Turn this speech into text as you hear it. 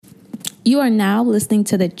You are now listening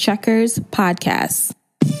to the Checkers Podcast.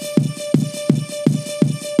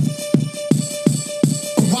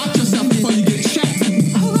 Watch yourself before you get checked.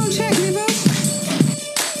 Who gonna check me, bro?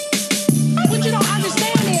 What you don't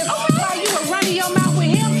understand is, while you were running your mouth with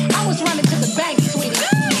him, I was running to the bank, sweetie.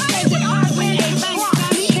 And then I ran a Trump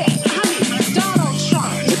check. Donald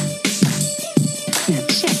Trump. Now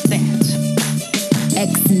check that.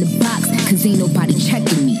 X in the box, cause ain't nobody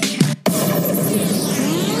checking me.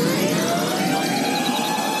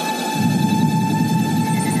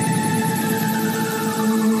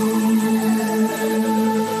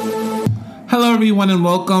 Hello, everyone, and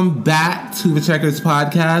welcome back to the Checkers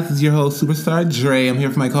Podcast. This is your host, Superstar Dre. I'm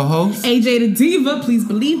here for my co-host, AJ the Diva, please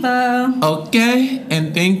believe her. Okay,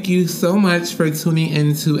 and thank you so much for tuning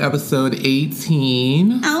into episode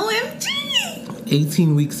 18. OMG.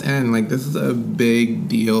 18 weeks in. Like, this is a big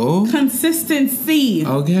deal. Consistency.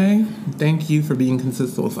 Okay, thank you for being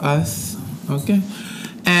consistent with us. Okay,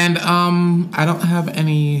 and I don't have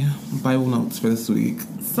any Bible notes for this week.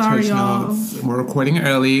 Sorry, Church y'all. notes. We're recording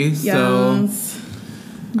early, so Yes.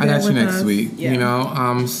 I got you Bear with next us. week. Yeah. You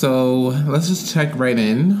know, so let's just check right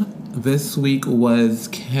in. This week was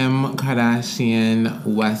Kim Kardashian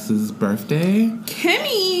West's birthday.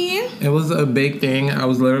 Kimmy. It was a big thing. I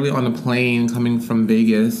was literally on a plane coming from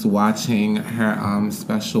Vegas watching her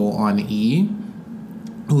special on E.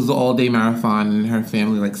 It was an all-day marathon, and her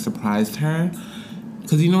family like surprised her.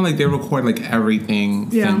 Because, you know, like, they record, like, everything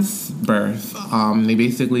since birth. They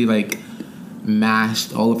basically, like,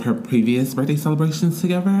 mashed all of her previous birthday celebrations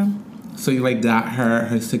together. So you, like, got her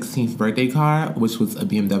 16th birthday car, which was a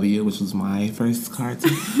BMW, which was my first car, too.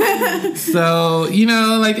 So, you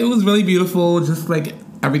know, like, it was really beautiful. Just, like,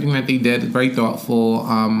 everything that they did, very thoughtful.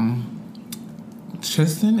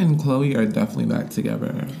 Tristan and Khloe are definitely back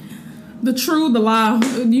together. The true, the lie.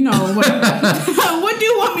 You know, what, what do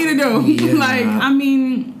you want me to do? Yeah. Like, I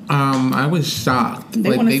mean... I was shocked. They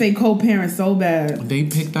like, want to say co-parent so bad. They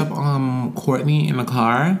picked up Courtney in a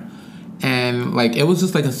car, and like it was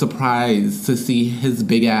just like a surprise to see his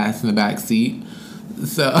big ass in the back seat.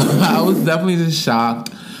 So I was definitely just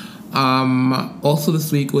shocked. Also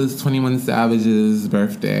this week was 21 Savage's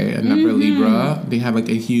birthday, a number Libra. They had like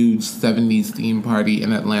a huge 70s theme party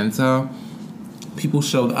in Atlanta. People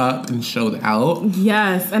showed up and showed out.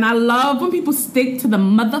 Yes, and I love when people stick to the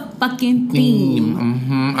motherfucking theme.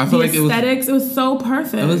 Mm-hmm. I feel like aesthetics, it was so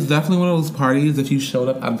perfect. It was definitely one of those parties. If you showed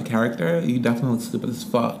up out of the character, you definitely look stupid as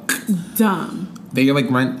fuck. Dumb. They like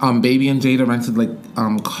rent. Baby and Jada rented like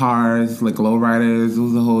cars, like lowriders. It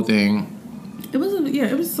was the whole thing. It was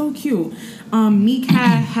it was so cute. Meek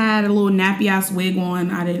had a little nappy ass wig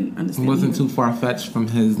on. I didn't understand. It wasn't too far fetched from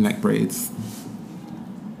his neck braids.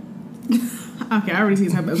 Okay, I already see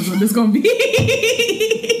what episode this gonna be. Okay,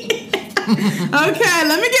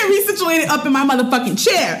 let me get resituated up in my motherfucking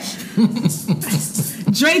chair.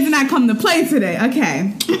 Dre did not come to play today.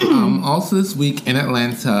 Okay. Also this week in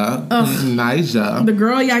Atlanta, Nyjah. The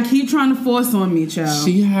girl y'all keep trying to force on me, child.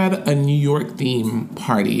 She had a New York theme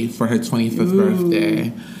party for her 25th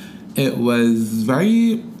birthday. It was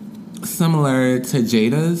very similar to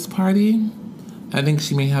Jada's party. I think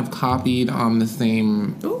she may have copied the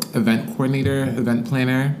same event coordinator, event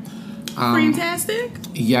planner. Fantastic.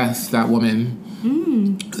 Yes, that woman.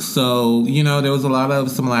 So, you know, there was a lot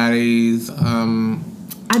of similarities.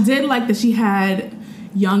 I did like that she had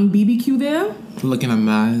young BBQ there. Looking a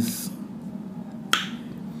mess.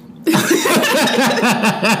 She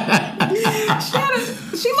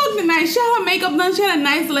looked nice. She had her makeup done. She had a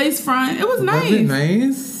nice lace front. It was nice. Was it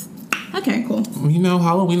nice? Okay, cool. You know,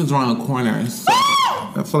 Halloween is around the corner, so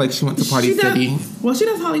I feel like she went to Party City. Well, she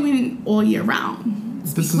does Halloween all year round.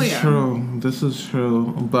 This is true. This is true.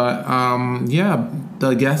 But, yeah,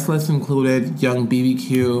 the guest list included young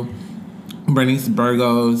BBQ, Bernice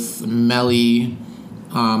Burgos, Melly,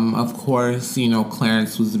 of course, you know,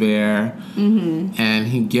 Clarence was there. Mm-hmm. And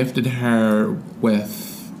he gifted her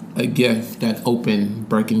with a gift that opened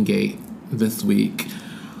Birkengate this week.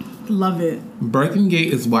 Love it.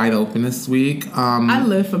 Birkengate is wide open this week. I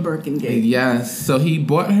live for Birkengate. Yes. So he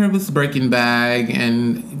bought her this Birkin bag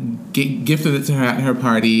and gifted it to her at her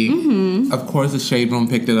party. Mm-hmm. Of course, the Shade Room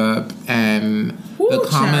picked it up, and the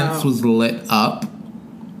comments was lit up.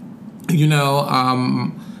 You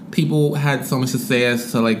know, people had so much to say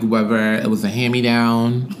as to like whether it was a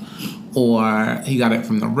hand-me-down or he got it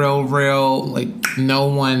from the real. Like, no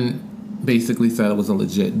one basically said it was a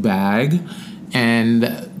legit bag.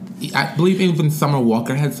 And I believe even Summer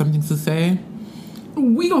Walker had something to say.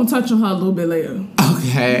 We gonna touch on her a little bit later.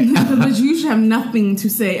 Okay. But you should have nothing to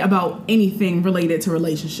say about anything related to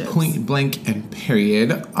relationships. Point blank and period.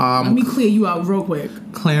 Let me clear you out real quick.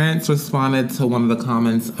 Clarence responded to one of the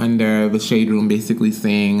comments under the Shade Room, basically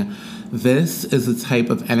saying, "This is the type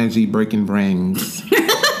of energy Birkin brings."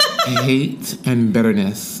 Hate and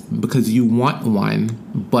bitterness because you want one,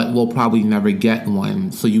 but will probably never get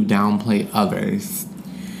one, so you downplay others.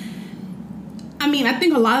 I mean, I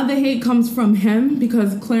think a lot of the hate comes from him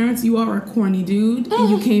because, Clarence, you are a corny dude and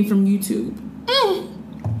you came from YouTube.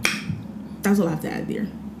 That's what I have to add there.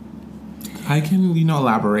 I can,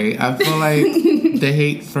 elaborate. I feel like the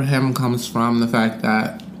hate for him comes from the fact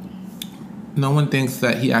that no one thinks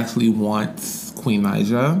that he actually wants Queen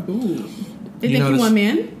Naija. Ooh. They think you want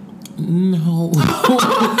man? No.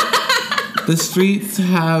 The streets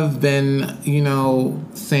have been,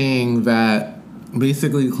 saying that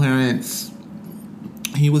basically Clarence,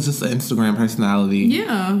 he was just an Instagram personality.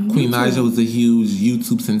 Yeah. Queen Naija was a huge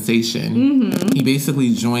YouTube sensation. Mm-hmm. He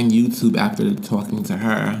basically joined YouTube after talking to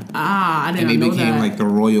her. I didn't know that. And they became like the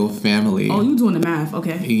royal family. Oh, you doing the math.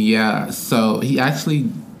 Okay. Yeah. So he actually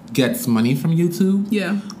gets money from YouTube.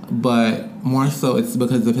 Yeah. But more so it's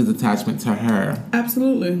because of his attachment to her.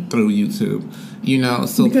 Absolutely. Through YouTube.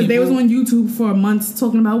 So because they was on YouTube for months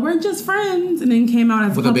talking about we're just friends and then came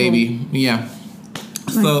out as with a couple. A baby. Yeah.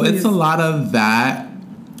 So it's a lot of that.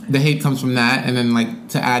 The hate comes from that, and then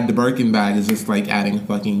to add the Birkin bag is just adding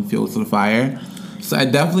fucking fuel to the fire. So I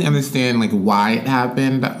definitely understand why it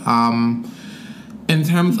happened. In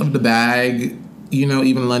terms of the bag,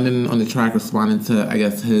 even London on the track responded to, I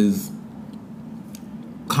guess, his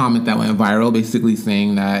comment that went viral, basically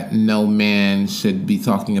saying that no man should be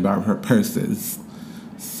talking about her purses.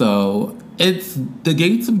 So the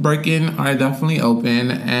gates of Birkin are definitely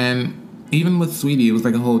open, and even with Sweetie, it was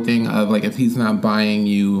a whole thing of if he's not buying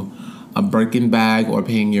you a Birkin bag or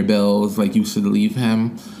paying your bills, you should leave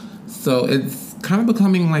him. So it's kind of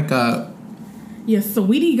becoming a... Yeah,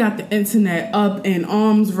 Sweetie got the internet up in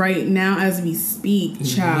arms right now as we speak,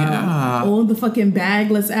 child. Yeah. All the fucking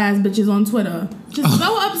bagless ass bitches on Twitter. Just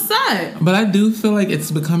so upset. But I do feel it's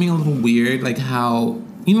becoming a little weird, how...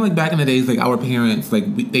 back in the days, our parents,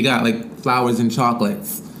 they got, flowers and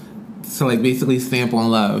chocolates to, basically stamp on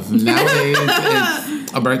love. Nowadays,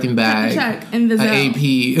 it's a Birkin bag. Check in the an AP.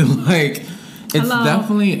 It's Hello.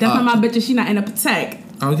 definitely Definitely my bitch, she not in a Patek.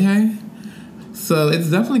 Okay. So it's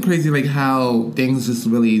definitely crazy, how things just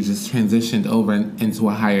really just transitioned over into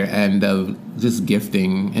a higher end of just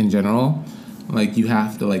gifting in general. You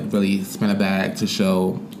have to, really spend a bag to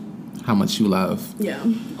show how much you love. Yeah.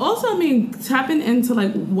 Also, tapping into,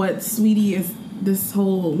 what Sweetie is, this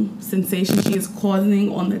whole sensation she is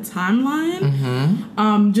causing on the timeline.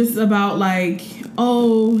 Mm-hmm. Just about, why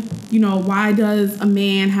does a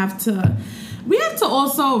man have to... We have to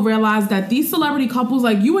also realize that these celebrity couples,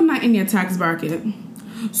 you are not in their tax bracket.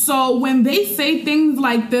 So when they say things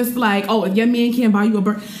like this, oh, your man can't buy you a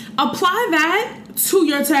bird, apply that to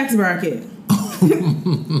your tax bracket.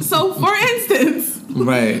 So, for instance,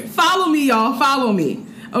 right? Follow me, y'all. Follow me,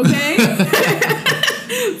 okay?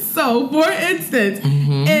 So, for instance,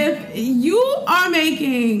 if you are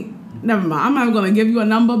making... Never mind. I'm not going to give you a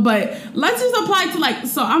number, but let's just apply it to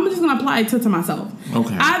so I'm just going to apply it to myself.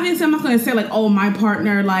 Okay. Obviously, I'm not going to say oh, my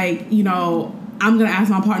partner, I'm going to ask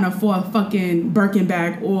my partner for a fucking Birkin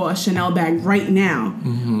bag or a Chanel bag right now.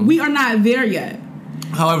 Mm-hmm. We are not there yet.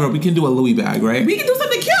 However, we can do a Louis bag, right? We can do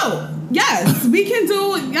something cute. Yes, we can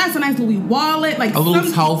do a nice Louis wallet, a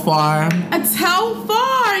little Telfar. A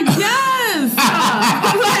Telfar, yes.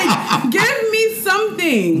 Give me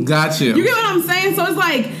something. Got you. You get what I'm saying? So it's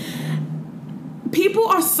people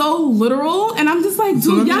are so literal, and I'm just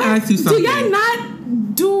do y'all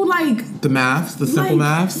not do the maths, the simple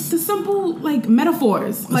maths, the simple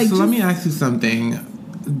metaphors? So let me ask you something.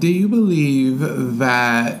 Do you believe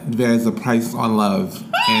that there's a price on love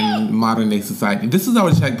in modern day society? This is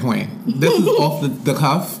our checkpoint. This is off the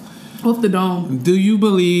cuff. Off the dome. Do you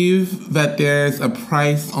believe that there's a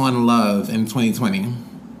price on love in 2020?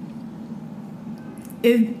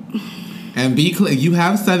 And be clear, you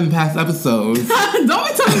have said in past episodes. Don't be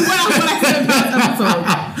telling me what I said in past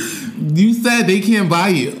episodes. You said they can't buy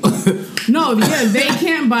you. No, yeah, they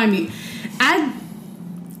can't buy me.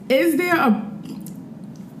 Is there a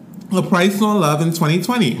price on love in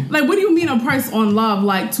 2020? What do you mean a price on love?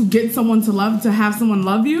 To get someone to love, to have someone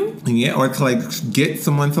love you? Yeah, or to get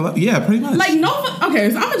someone to love. Yeah, pretty much. Okay,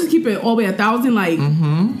 so I'm gonna just keep it all the way 1,000.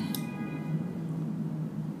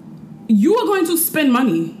 You are going to spend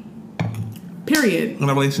money. Period. In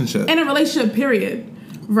a relationship, period.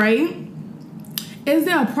 Right? Is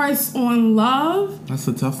there a price on love? That's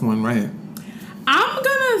a tough one, right? I'm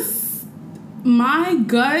gonna My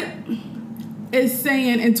gut is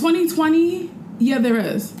saying in 2020, yeah, there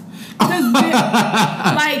is. Because like,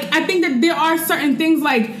 I think that there are certain things,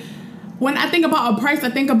 like, when I think about a price, I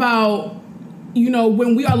think about, you know,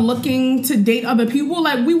 when we are looking to date other people,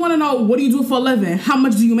 like, we want to know, what do you do for a living? How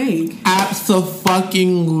much do you make?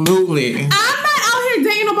 Absolutely. I'm not out here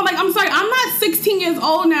dating, but, like, I'm sorry, I'm not 16 years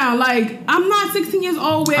old now. Like, I'm not 16 years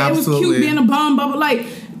old where it was cute being a bum, but, like,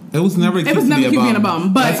 it was never cute being a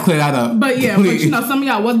bum. But let's clear that up. But yeah, but you know, some of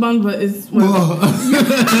y'all was bums, but it's but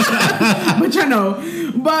you know.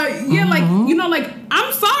 But yeah, like, you know, like,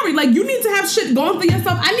 I'm sorry, like, you need to have shit going for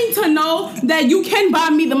yourself. I need to know that you can buy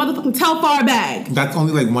me the motherfucking Telfar bag. That's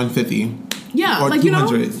only like $150. Yeah, or like,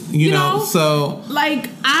 $200. You know, so like,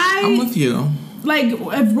 I'm with you. Like,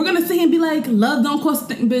 if we're gonna sit here and be like, love don't cost,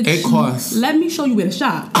 bitch. It costs. Let me show you where to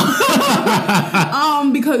shop.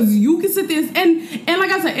 Because you can sit there and like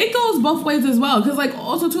I said, it goes both ways as well. Because, like,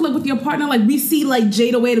 also too, like, with your partner, like, we see, like,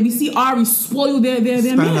 Jada Waiter, we see Ari spoil their man.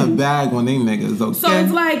 Spend a bag on they niggas, okay? So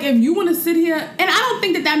it's like, if you want to sit here, and I don't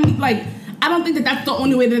think that means, like, I don't think that that's the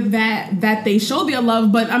only way that they show their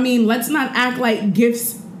love. But I mean, let's not act like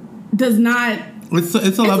gifts does not.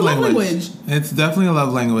 It's a love language. It's definitely a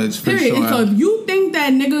love language, for Period. sure. And so if you think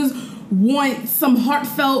that niggas want some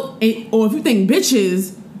heartfelt, or if you think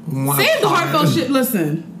bitches save the heartfelt shit,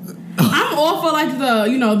 listen, I'm all for, like, the,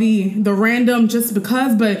 you know, the random just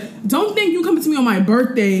because, but don't think you coming to me on my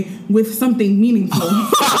birthday with something meaningful. No,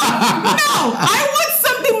 I want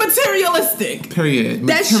something materialistic. Period.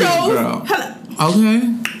 That shows.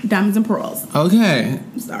 Okay. Diamonds and pearls. Okay.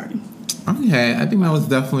 I'm sorry. Okay, I think that was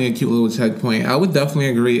definitely a cute little checkpoint. I would definitely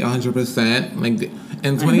agree 100%. Like,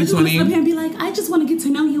 in 2020, and be like, I just want to get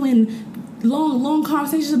to know you in long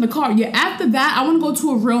conversations in the car. Yeah, after that, I want to go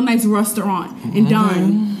to a real nice restaurant and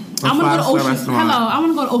dine. I want to go to Ocean. Restaurant. Hello, I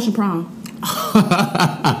want to go to Ocean Prom.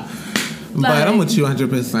 But I'm with you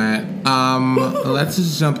 100%. Let's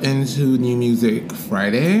just jump into New Music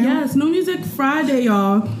Friday. Yes, New Music Friday,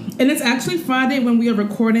 y'all. And it's actually Friday when we are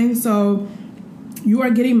recording, so you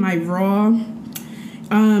are getting my raw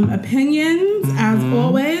opinions, as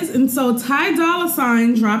always. And so Ty Dolla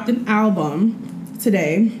 $ign dropped an album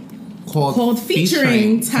today called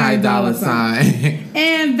Featuring Ty Dolla $ign.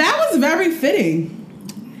 And that was very fitting.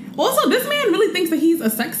 Also, this man really thinks that he's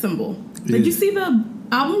a sex symbol. Did you see the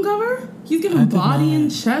album cover? He's giving body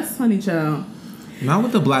and chest, honey child. Not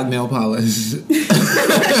with the black nail polish.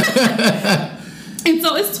 And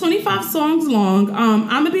so it's 25 songs long. I'm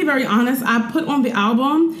going to be very honest. I put on the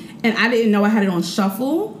album and I didn't know I had it on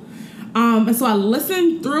shuffle. And so I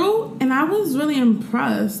listened through and I was really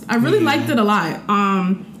impressed. I really liked it a lot.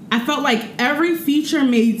 I felt like every feature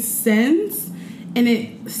made sense and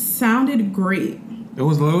it sounded great. It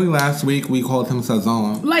was literally last week we called him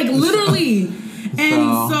Sazon. Like, literally.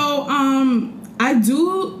 And so I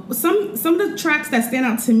do some of the tracks that stand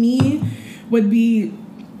out to me would be,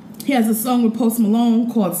 he has a song with Post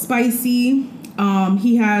Malone called Spicy.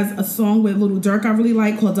 He has a song with Lil Durk I really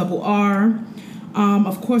like called Double R.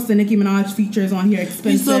 Of course, the Nicki Minaj features on here,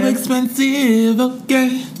 Expensive. He's so expensive,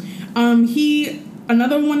 okay.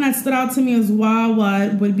 Another one that stood out to me as well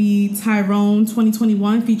would be Tyrone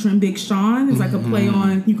 2021 featuring Big Sean. It's like a play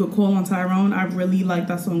on You Could Call on Tyrone. I really like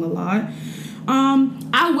that song a lot.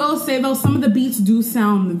 I will say, though, some of the beats do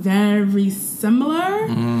sound very similar.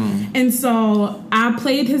 And so I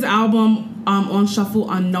played his album on shuffle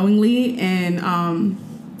unknowingly, and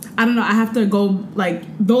I don't know, I have to go, like,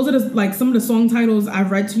 those are the, like, some of the song titles I've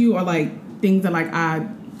read to you are like things that, like,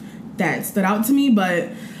 that stood out to me, but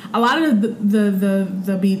a lot of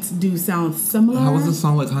the beats do sound similar. How was the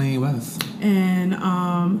song with Kanye West? And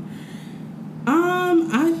I,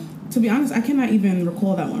 to be honest, I cannot even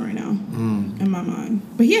recall that one right now in my mind.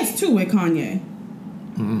 But he has two with Kanye.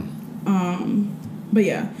 But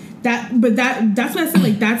yeah, that's what I said.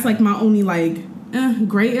 Like, that's like my only like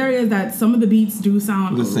gray area, that some of the beats do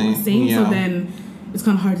sound the same. Yeah. So then it's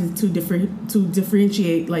kind of hard to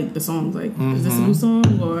differentiate like the songs. Like, is this a new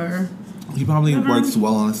song or? He probably works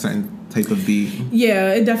well on a certain type of beat.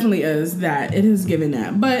 Yeah, it definitely is that. It has given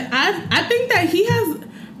that. But I think that he has,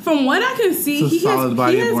 from what I can see, he's solid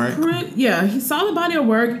body of work. He's solid body of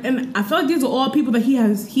work, and I feel like these are all people that he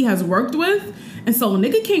has worked with. And so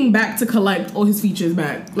nigga came back to collect all his features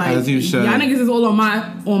back. Like, as you should. Y'all niggas is all on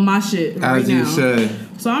my shit right now. As you should.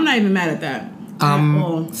 So I'm not even mad at that.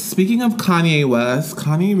 Speaking of Kanye West,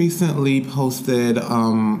 Kanye recently posted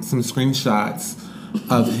some screenshots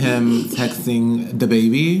of him texting the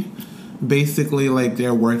baby. Basically, like,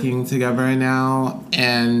 they're working together now,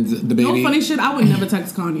 and the baby. No funny shit. I would never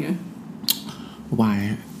text Kanye.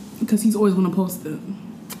 Why? Because he's always gonna post it.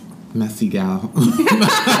 Messy gal.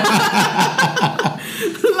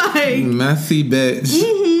 Like messy bitch.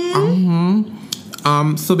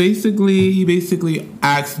 So basically, he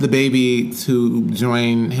asked the baby to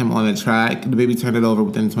join him on a track. The baby turned it over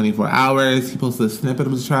within 24 hours. He posted a snippet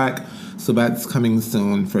of the track, so that's coming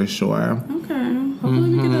soon for sure. Okay, hopefully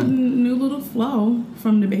we get a new little flow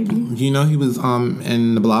from the baby. You know, he was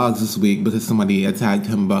in the blogs this week because somebody attacked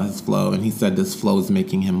him about his flow, and he said this flow is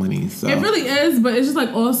making him money. So it really is, but it's just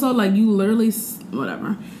like also like you literally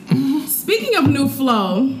whatever. Speaking of new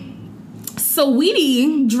flow,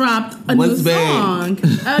 Saweetie dropped a new song.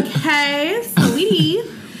 Okay, Saweetie,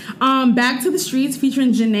 Back to the Streets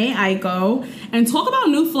featuring Jhené Aiko. And talk about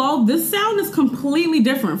new flow. This sound is completely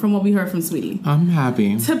different from what we heard from Saweetie. I'm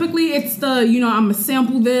happy. Typically, it's the I'm gonna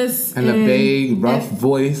sample this and a vague, rough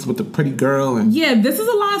voice with a pretty girl. And yeah, this is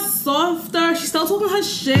a lot softer. She's still talking her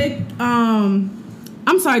shit.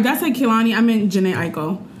 I'm sorry, that's like Kehlani. I meant Jhené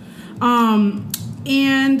Aiko.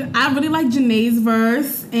 And I really like Jhené's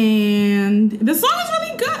verse, and the song is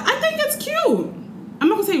really good. I think it's cute. I'm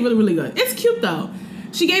not gonna say really, really good. It's cute though.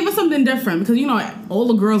 She gave us something different because all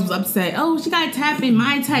the girls was upset. Oh, she got tap in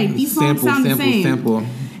my type. These songs sound the same. Sample.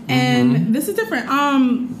 And this is different.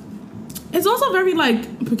 It's also very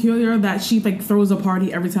like peculiar that she like throws a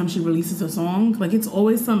party every time she releases a song. Like it's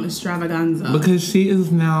always some extravaganza. Because she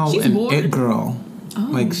is now an bored. it girl. Oh.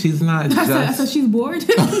 Like she's not just. So she's bored.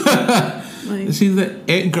 Like, she's an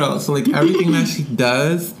it girl. So like everything that she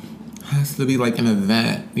does has to be like an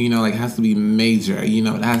event. Like has to be major.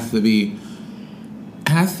 It has to be.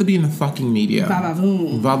 Has to be in the fucking media. Va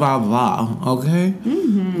va. Okay?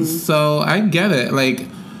 Mm-hmm. So I get it. Like,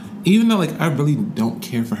 even though, like, I really don't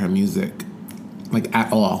care for her music. Like,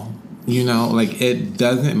 at all. Like, it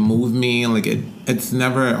doesn't move me. Like, it's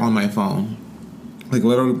never on my phone. Like,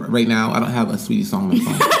 literally, right now, I don't have a Saweetie song on my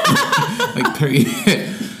phone. Like,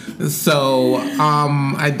 period. So,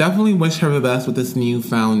 I definitely wish her the best with this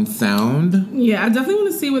newfound sound. Yeah, I definitely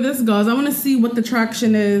want to see where this goes. I want to see what the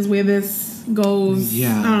traction is, where this goes.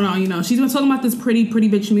 Yeah. I don't know, she's been talking about this pretty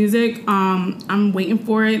bitch music. I'm waiting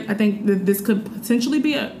for it. I think that this could potentially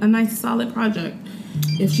be a nice solid project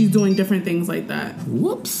if she's doing different things like that.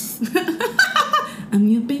 Whoops. I'm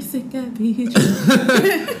your basic bitch.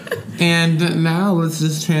 And now let's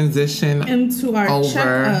just transition into our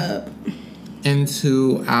checkup.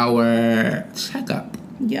 Into our checkup.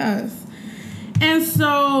 Yes. And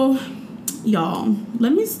so, y'all,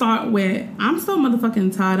 let me start with, I'm so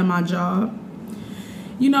motherfucking tired of my job.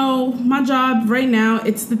 My job right now,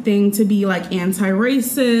 it's the thing to be like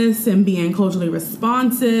anti-racist and being culturally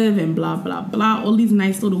responsive and blah, blah, blah. All these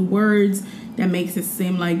nice little words that makes it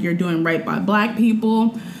seem like you're doing right by black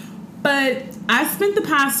people. But I spent the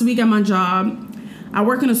past week at my job. I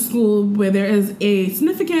work in a school where there is a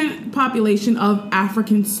significant population of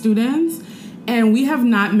African students, and we have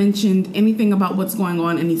not mentioned anything about what's going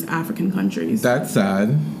on in these African countries. That's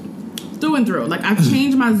sad. Through and through. Like, I've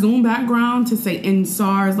changed my Zoom background to say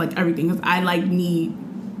NSARS, like everything, because I like need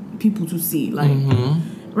people to see, like,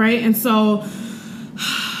 right? And so,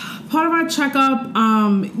 part of our checkup,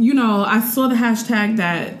 I saw the hashtag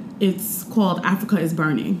that it's called Africa is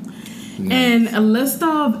Burning. Nice. And a list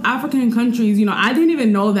of African countries, I didn't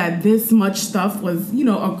even know that this much stuff was,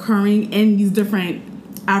 occurring in these different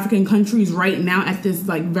African countries right now at this,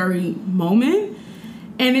 like, very moment.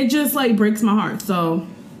 And it just, like, breaks my heart. So,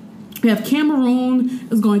 we have Cameroon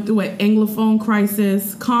is going through an Anglophone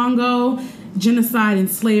crisis. Congo, genocide and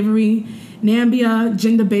slavery. Namibia,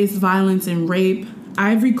 gender-based violence and rape.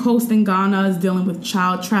 Ivory Coast and Ghana is dealing with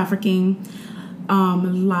child trafficking.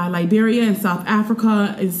 Liberia and South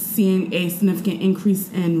Africa is seeing a significant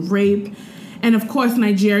increase in rape. And of course,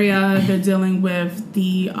 Nigeria, they're dealing with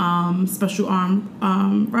the Special Armed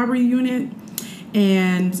Robbery Unit.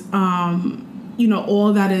 And,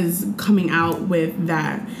 all that is coming out with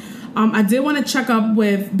that. I did want to check up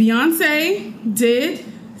with Beyonce did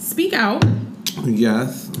speak out.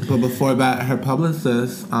 Yes. But before that, her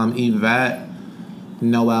publicist, Yvette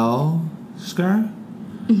Noel Schur,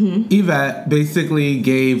 Yvette basically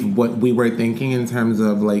gave what we were thinking in terms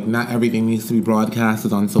of, like, not everything needs to be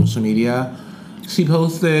broadcasted on social media. She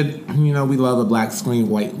posted, we love a black screen,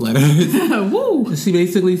 white letters. Woo. She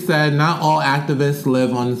basically said, not all activists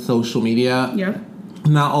live on social media. Yep.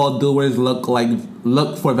 Not all doers look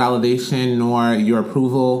for validation nor your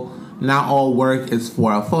approval. Not all work is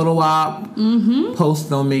for a photo op. Posts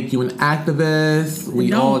don't make you an activist.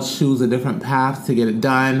 We all choose a different path to get it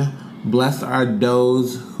done. Blessed are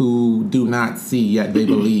those who do not see, yet they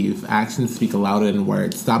believe. Actions speak louder than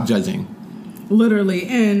words. Stop judging. Literally.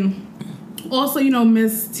 And also,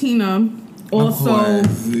 Miss Tina also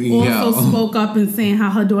spoke up and saying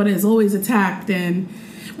how her daughter is always attacked, and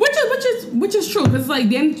which is true, because like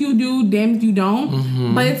damn if you do, damn if you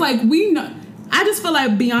don't. But it's like we know. I just feel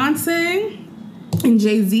like Beyonce and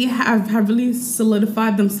Jay-Z have really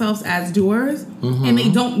solidified themselves as doers, and they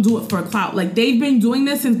don't do it for clout. Like they've been doing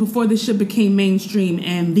this since before this shit became mainstream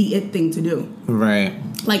and the it thing to do. Right.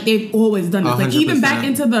 Like they've always done this. 100%. Like even back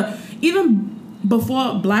into even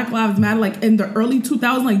before Black Lives Matter, like in the early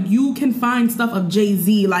 2000s, like you can find stuff of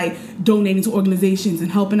Jay-Z like donating to organizations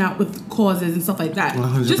and helping out with causes and stuff like that.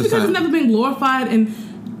 100%. Just because it's never been glorified and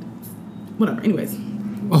whatever. Anyways.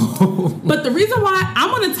 But the reason why I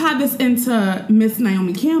want to tie this into Miss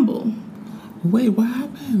Naomi Campbell. Wait, what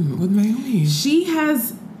happened with Naomi? She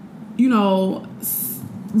has,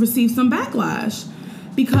 received some backlash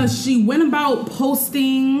because she went about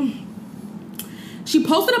posting. She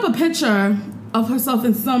posted up a picture of herself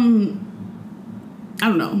in some, I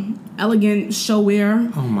don't know, elegant showwear.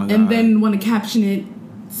 Oh my God. And then want to caption it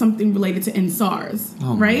something related to NSARS.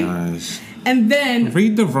 Oh right? My gosh. And then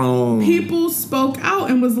read the room. People spoke out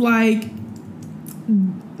and was like,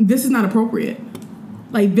 "This is not appropriate.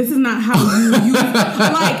 Like this is not how you use.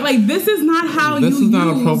 like this is not how you. This is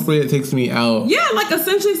not appropriate. Takes me out. Yeah, like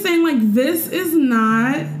essentially saying like this is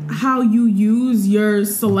not how you use your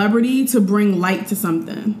celebrity to bring light to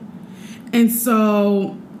something." And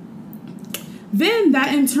so then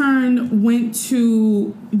that in turn went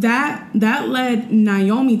to that led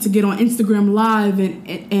Naomi to get on Instagram Live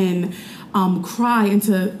and cry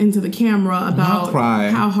into the camera about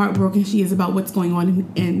how heartbroken she is about what's going on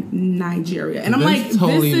in Nigeria. And I'm like,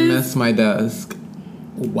 totally messed my desk.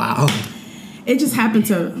 Wow. It just happened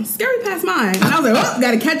to scary past mine. And I was like, oh,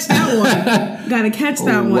 gotta catch that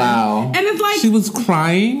one. Wow. And it's like she was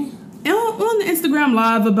crying on the Instagram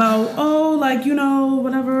Live about,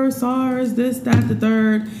 whatever, SARS, this, that, the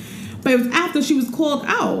third. But it was after she was called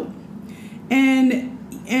out. And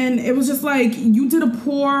it was just like, you did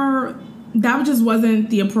that just wasn't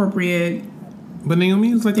the appropriate. But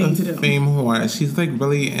Naomi is like a fame whore. She's like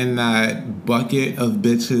really in that bucket of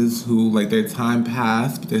bitches who like their time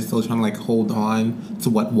passed, but they're still trying to like hold on to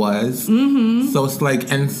what was. So it's like,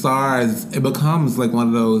 and SARS, it becomes like one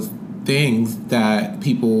of those things that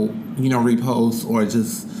people, repost or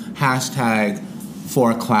just hashtag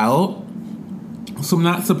for clout. So I'm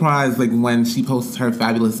not surprised like when she posts her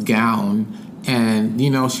fabulous gown and,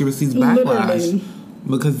 she receives backlash. Literally.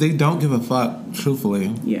 Because they don't give a fuck,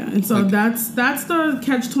 truthfully. Yeah, and so that's the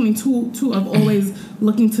catch-22 of always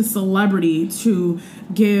looking to celebrity to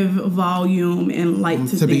give volume and light to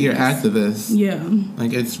things. To be your activist. Yeah.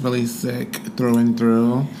 Like, it's really sick through and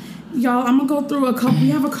through. Y'all, I'm going to go through we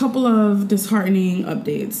have a couple of disheartening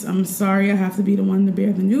updates. I'm sorry I have to be the one to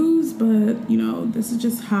bear the news, but, this is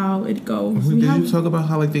just how it goes. Did you talk about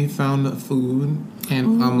how, like, they found food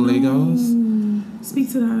and Legos?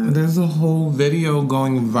 Speak to that. There's a whole video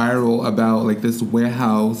going viral about like this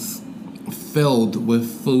warehouse filled with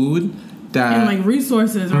food and like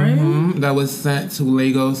resources, right? That was sent to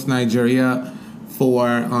Lagos, Nigeria for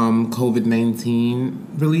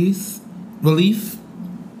COVID-19 relief,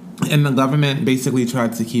 and the government basically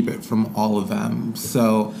tried to keep it from all of them.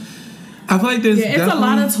 So I feel like it's a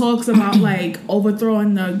lot of talks about like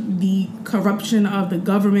overthrowing the corruption of the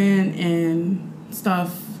government and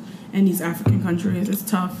stuff. In these African countries, it's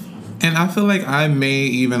tough. And I feel like I may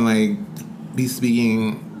even like be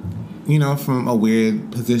speaking, from a weird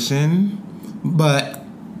position, but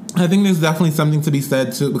I think there's definitely something to be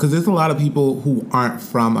said too, because there's a lot of people who aren't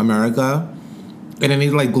from America, and then they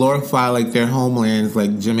like glorify like their homelands,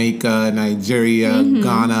 like Jamaica, Nigeria,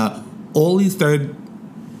 Ghana, all these third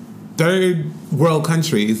world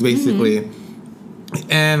countries, basically,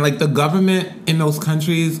 and like the government in those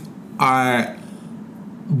countries are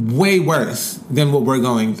way worse than what we're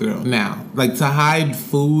going through now. Like, to hide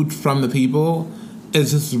food from the people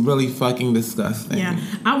is just really fucking disgusting. Yeah.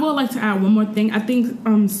 I would like to add one more thing. I think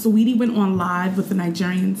Saweetie went on live with a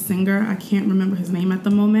Nigerian singer. I can't remember his name at the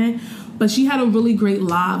moment. But she had a really great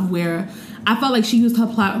live where I felt like she used her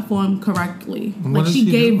platform correctly. Like, she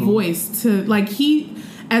gave voice to, like, he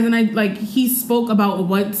spoke about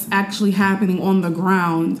what's actually happening on the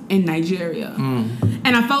ground in Nigeria.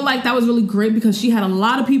 And I felt like that was really great because she had a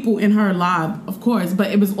lot of people in her live, of course, but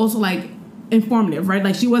it was also like informative, right?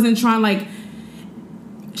 Like she wasn't trying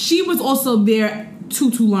she was also there to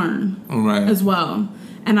learn as well.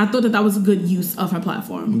 And I thought that was a good use of her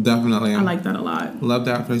platform. Definitely. I like that a lot. Love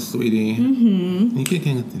that for Saweetie. You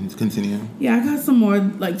can continue. Yeah, I got some more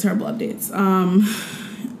like terrible updates.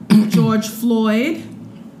 George Floyd.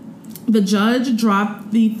 The judge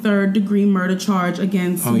dropped the third-degree murder charge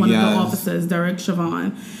against one of the officers, Derek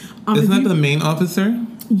Chauvin. Isn't that the main officer?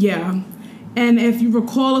 Yeah. And if you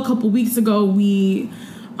recall, a couple weeks ago, we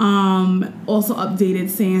also updated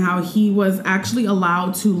saying how he was actually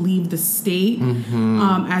allowed to leave the state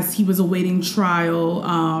as he was awaiting trial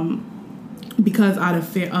because out of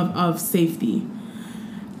fear of safety.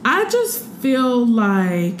 I just feel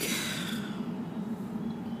like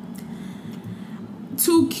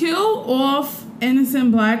to kill off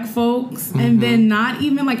innocent black folks and then not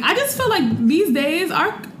even like, I just feel like these days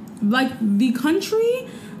the country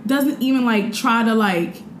doesn't even like try to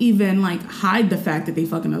like even like hide the fact that they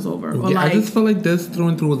fucking us over. Or, I just feel like this through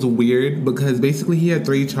and through was weird because basically he had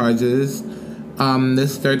 3 charges.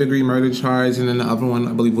 This 3rd-degree murder charge, and then the other one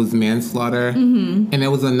I believe was manslaughter, and there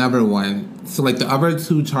was another one. So like the other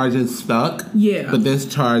 2 charges stuck, but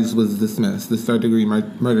this charge was dismissed. This 3rd-degree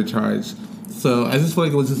murder charge. So I just feel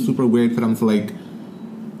like it was just super weird for them to like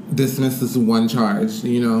dismiss this one charge,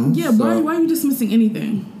 you know? Yeah, so, why are you dismissing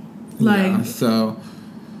anything? Like,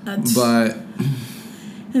 but.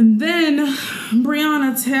 And then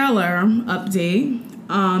Breonna Taylor update.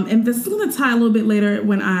 And this is going to tie a little bit later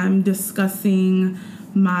when I'm discussing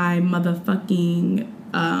my motherfucking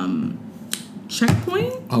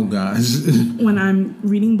checkpoint. Oh, gosh. When I'm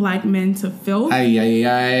reading Black Men to Filth.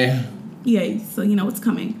 Aye. Yeah, so you know what's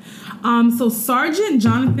coming. So Sergeant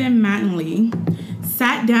Jonathan Mattingly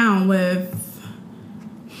sat down with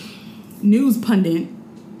news pundit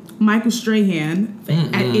Michael Strahan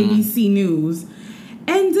at ABC News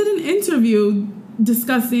and did an interview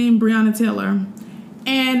discussing Breonna Taylor.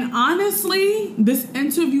 And honestly, this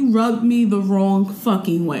interview rubbed me the wrong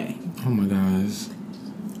fucking way. Oh my gosh.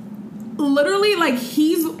 Literally, like,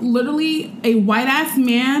 he's literally a white-ass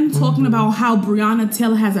man talking about how Breonna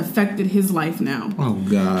Taylor has affected his life now. Oh,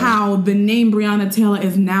 God. How the name Breonna Taylor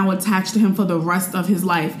is now attached to him for the rest of his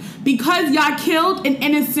life. Because y'all killed an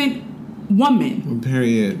innocent woman.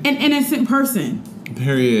 Period. An innocent person.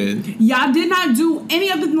 Period. Y'all did not do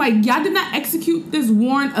any of the, like, y'all did not execute this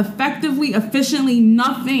warrant effectively, efficiently,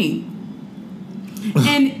 nothing.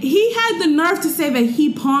 And he had the nerve to say that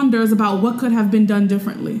he ponders about what could have been done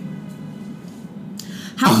differently.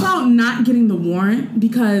 How about not getting the warrant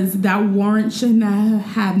because that warrant should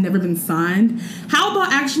have never been signed? How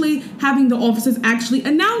about actually having the officers actually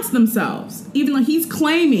announce themselves? Even though he's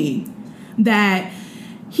claiming that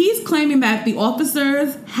the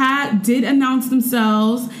officers did announce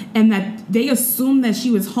themselves and that they assumed that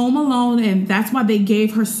she was home alone and that's why they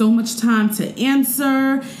gave her so much time to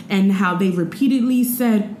answer, and how they repeatedly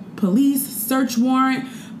said police search warrant,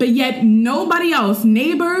 but yet nobody else,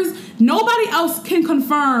 neighbors, nobody else can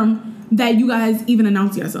confirm that you guys even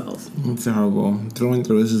announced yourselves. It's terrible. Through and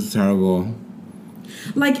through, it's just terrible.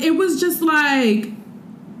 Like, it was just like...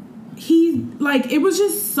 it was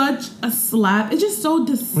just such a slap. It's just so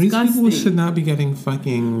disgusting. These people should not be getting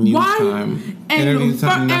fucking news time.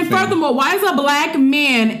 And furthermore, why is a black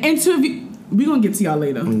man interview... We're going to get to y'all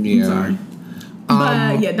later. Yeah. I'm sorry.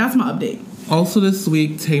 But, yeah, that's my update. Also this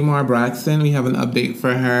week, Tamar Braxton, we have an update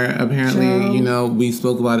for her. Apparently, we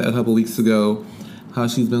spoke about it a couple weeks ago, how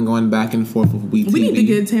she's been going back and forth with WeTV. We need to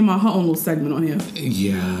get Tamar her own little segment on here.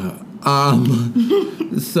 Yeah.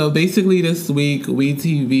 So basically this week,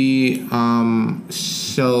 WeTV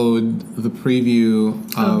showed the preview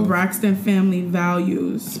of Braxton Family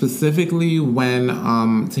Values. Specifically when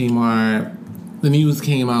the news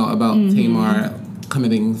came out about Tamar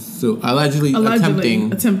committing allegedly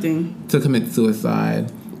attempting to commit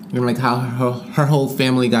suicide, and like how her whole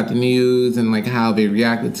family got the news and like how they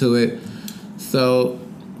reacted to it. So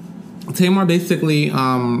Tamar basically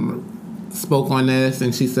spoke on this,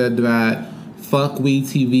 and she said that fuck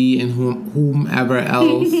WeTV and whomever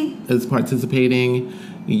else is participating,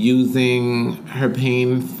 using her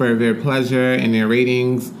pain for their pleasure and their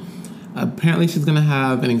ratings. Apparently she's gonna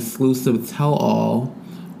have an exclusive tell-all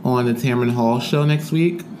on the Tamron Hall show next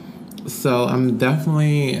week. So I'm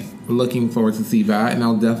definitely looking forward to see that, and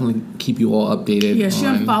I'll definitely keep you all updated. Yeah, she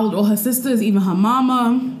unfollowed all her sisters, even her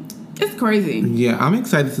mama. It's crazy. Yeah, I'm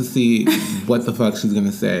excited to see what the fuck she's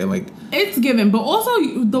gonna say. Like, it's given. But also,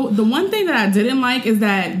 the one thing that I didn't like is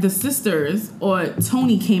that the sisters, or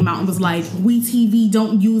Tony, came out and was like, WeTV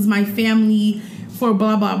don't use my family for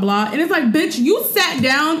blah, blah, blah. And it's like, bitch, you sat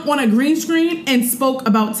down on a green screen and spoke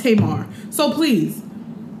about Tamar. So please,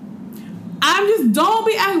 don't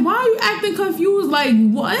be acting, why are you acting confused? Like,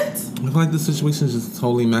 what? I feel like the situation is just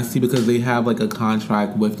totally messy because they have like a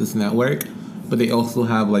contract with this network, but they also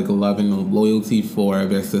have like love and loyalty for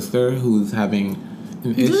their sister who's having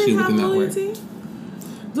an issue with the network.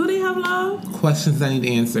 Do they have love? Questions that need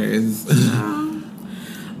answers.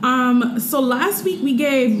 So last week we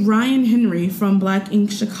gave Ryan Henry from Black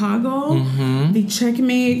Ink Chicago the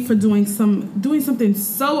checkmate for doing something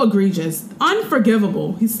so egregious,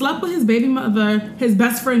 unforgivable. He slept with his baby mother, his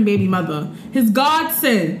best friend baby mother, his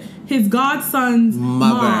godson's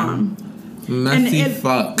mom. Messy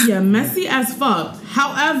fuck. Yeah, messy as fuck.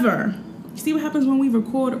 However, you see what happens when we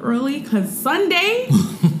record early? Because Sunday,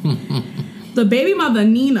 the baby mother,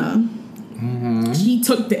 Nina, she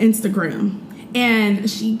took to Instagram. And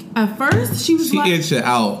at first, she was like... She itched it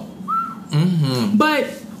out. But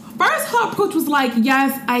first her approach was like,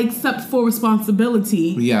 yes, I accept full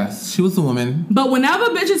responsibility. Yes, she was a woman. But whenever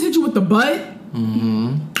bitches hit you with the butt,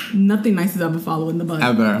 nothing nice is ever following the butt.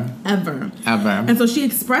 Ever. And so she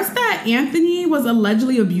expressed that Anthony was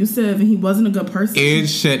allegedly abusive and he wasn't a good person.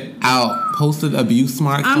 Itched it out. Posted abuse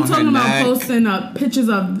marks on her neck. I'm talking about posting pictures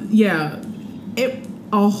of,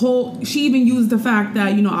 she even used the fact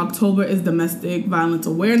that, October is Domestic Violence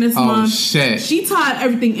Awareness Month. Oh, shit. She tied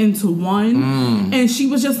everything into one. And she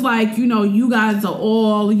was just like, you guys are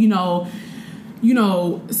all,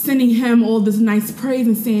 sending him all this nice praise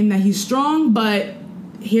and saying that he's strong, but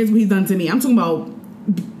here's what he's done to me. I'm talking about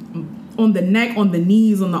on the neck, on the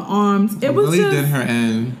knees, on the arms. It was really did her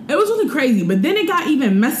in. It was really crazy. But then it got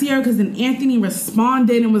even messier because then Anthony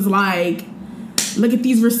responded and was like, look at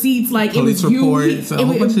these receipts, like police it was reports, a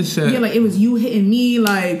whole bunch of shit. Yeah, like it was you hitting me,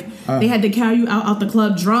 like they had to carry you out the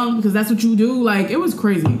club drunk because that's what you do. Like it was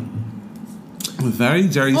crazy. Very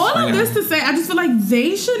Jerry All Springer. of this to say, I just feel like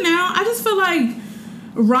they should now. I just feel like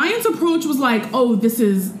Ryan's approach was like, oh, this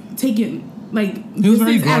is taken. Like he was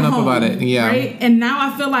very grown up about it, yeah. Right, and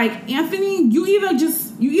now I feel like Anthony, you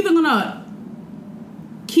either gonna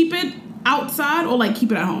keep it outside or like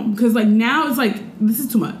keep it at home because like now it's like this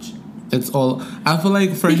is too much. It's all. I feel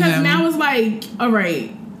like for him because now it's like, all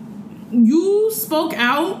right, you spoke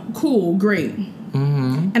out, cool, great,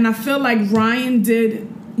 and I feel like Ryan did,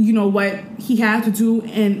 what he had to do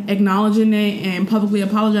and acknowledging it and publicly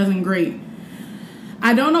apologizing, great.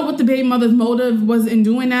 I don't know what the baby mother's motive was in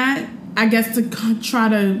doing that. I guess to try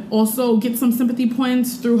to also get some sympathy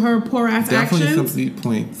points through her poor ass actions. Definitely sympathy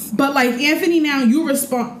points. But like Anthony, now you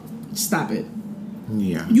respond. Stop it.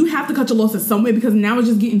 Yeah. You have to cut your losses somewhere because now it's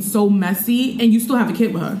just getting so messy and you still have a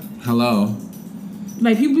kid with her. Hello.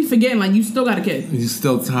 Like people be forgetting, like you still got a kid. You're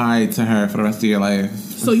still tied to her for the rest of your life.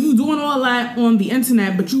 So you doing all that on the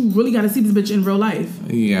internet, but you really got to see this bitch in real life.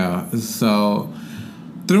 Yeah. So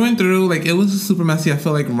through and through, like it was just super messy. I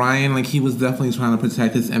feel like Ryan, like he was definitely trying to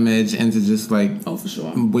protect his image and to just like for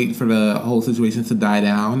sure wait for the whole situation to die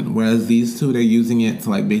down. Whereas these two, they're using it to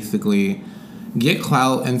like basically get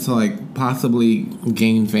clout and to like possibly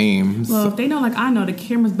gain fame. Well, if they know like I know, the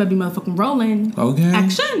camera's better be motherfucking rolling. Okay.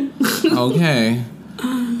 Action. Okay.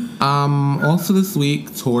 Also this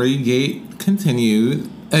week, Tory Gate continued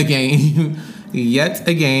again. Yet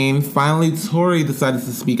again, finally Tory decided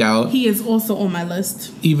to speak out. He is also on my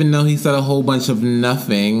list. Even though he said a whole bunch of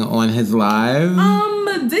nothing on his live.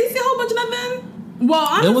 Did he say a whole bunch of nothing? Well,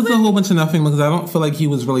 honestly, it was a whole bunch of nothing because I don't feel like he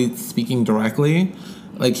was really speaking directly.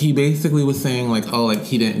 Like he basically was saying like, oh, like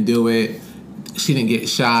he didn't do it. She didn't get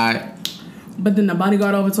shot. But then the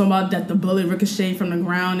bodyguard over talking about that the bullet ricocheted from the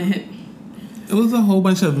ground and hit. It was a whole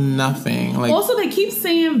bunch of nothing. Like also, they keep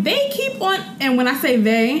on, and when I say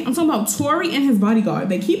they, I'm talking about Tory and his bodyguard.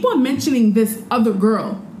 They keep on mentioning this other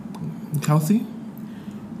girl, Kelsey.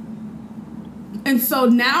 And so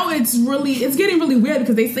now it's getting really weird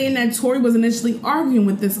because they saying that Tory was initially arguing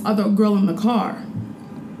with this other girl in the car.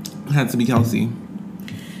 It had to be Kelsey.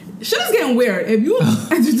 Shit is getting weird. If you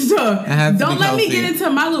don't let me get into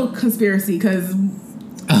my little conspiracy because.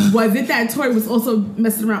 Was it that Tory was also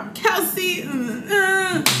messing around with Kelsey? Who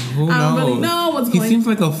knows? I don't really know what's going on. He seems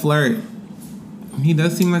like a flirt. He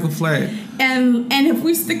does seem like a flirt. And if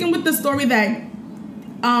we're sticking with the story that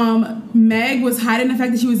Meg was hiding the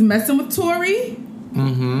fact that she was messing with Tory,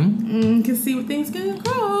 can see where things can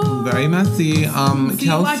go. Very messy. See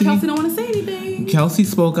why Kelsey don't want to say anything. Kelsey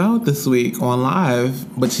spoke out this week on live,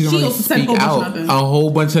 but she didn't really speak out. A whole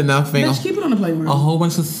bunch of nothing. Bitch, keep it on the playground. A whole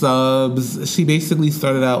bunch of subs. She basically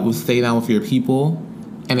started out with "Stay down with your people,"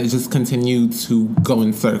 and it just continued to go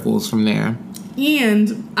in circles from there.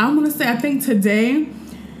 And I'm gonna say, I think today,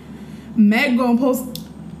 Meg gonna post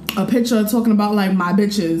a picture talking about like my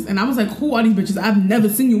bitches, and I was like, "Who are these bitches? I've never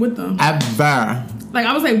seen you with them." Ever. Like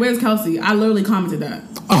I was like, "Where's Kelsey?" I literally commented that.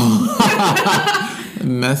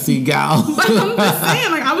 Messy gal. But I'm just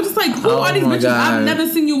saying, like I was just like, "Who are these bitches? God. I've never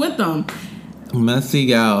seen you with them." Messy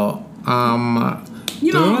gal.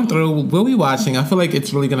 Through we'll be watching. I feel like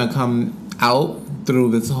it's really gonna come out through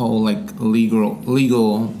this whole like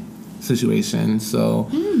legal situation. So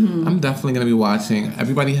I'm definitely going to be watching.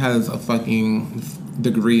 Everybody has a fucking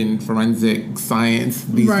degree in forensic science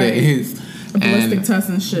these days. Ballistic tests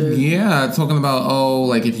and shit. Yeah, talking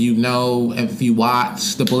about, if you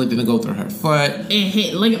watch, the bullet didn't go through her foot. It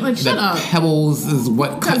hit, shut up. Pebbles is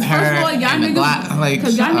what cut her. First of all, y'all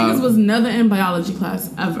niggas was never in biology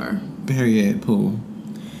class, ever. Period, poo.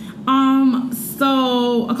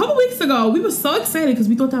 So a couple weeks ago, we were so excited because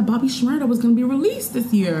we thought that Bobby Shmurda was going to be released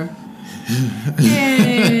this year.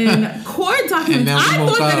 And court documents, I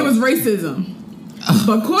thought that it was racism.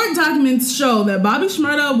 But court documents show that Bobby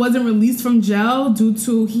Shmurda wasn't released from jail due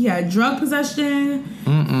to he had drug possession,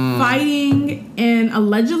 fighting, and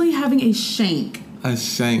allegedly having a shank. A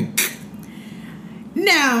shank.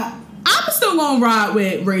 Now, I'm still going to ride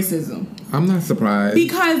with racism. I'm not surprised.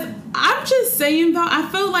 Because I'm just saying, though, I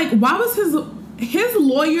feel like why was his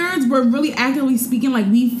lawyers were really actively speaking like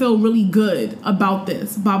we feel really good about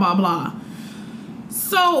this, blah, blah, blah.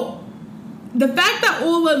 So the fact that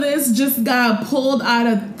all of this just got pulled out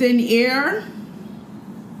of thin air,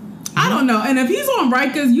 I don't know. And if he's on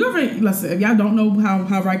Rikers, listen, if y'all don't know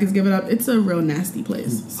how Rikers give it up, it's a real nasty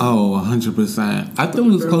place. So. 100%. I thought it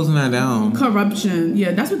was closing that down. Corruption.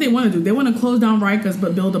 Yeah, that's what they want to do. They want to close down Rikers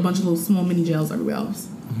but build a bunch of little small mini jails everywhere else.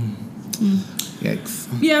 Yikes.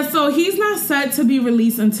 Yeah, so he's not set to be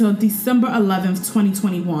released until December 11th,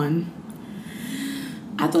 2021.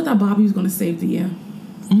 I thought that Bobby was going to save the year.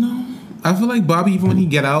 No. I feel like Bobby, even when he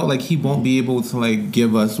get out, he won't be able to,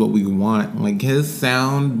 give us what we want. His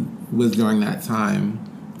sound was during that time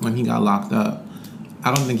when he got locked up.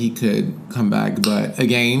 I don't think he could come back. But,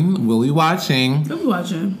 again, we'll be watching. We'll be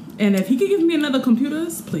watching. And if he could give me another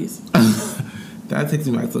computers, please. That takes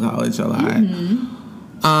me back to college a lot.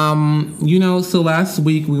 So last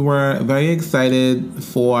week we were very excited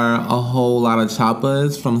for a whole lot of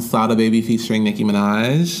choppas from Sada Baby featuring Nicki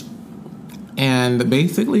Minaj. And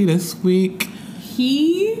basically this week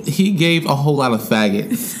he gave a whole lot of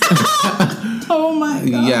faggots. Oh my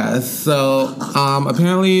God. Yes. So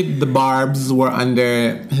apparently the Barbs were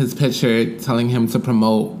under his picture telling him to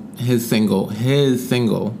promote his single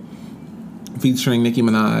featuring Nicki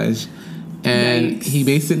Minaj. And Yikes. He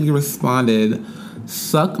basically responded,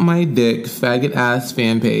 "Suck my dick, faggot ass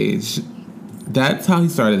fan page." That's how he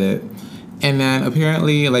started it. And then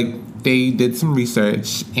apparently, they did some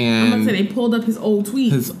research and I'm gonna say they pulled up his old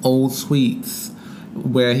tweets.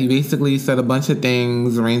 Where he basically said a bunch of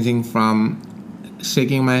things ranging from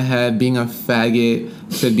shaking my head, being a faggot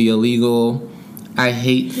should be illegal, I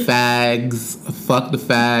hate fags, fuck the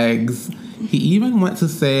fags. He even went to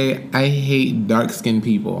say, I hate dark-skinned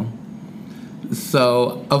people.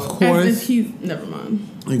 So, of course... As if he's... Never mind.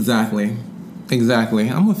 Exactly.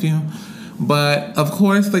 I'm with you. But, of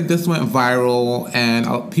course, this went viral, and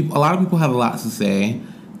a lot of people had a lot to say.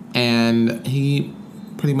 And he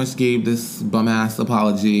pretty much gave this bum-ass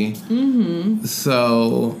apology. Mm-hmm.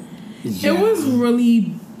 So, yeah. It was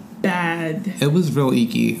really bad. It was real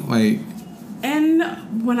icky.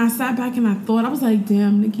 And when I sat back and I thought, I was like,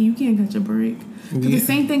 damn, Nicki, you can't catch a break. Because the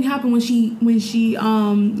same thing happened when she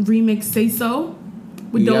remixed Say So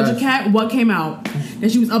with Doja Cat. What came out?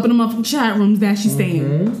 That she was up in the motherfucking chat rooms that she stayed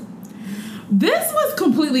in. This was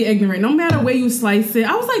completely ignorant. No matter where you slice it.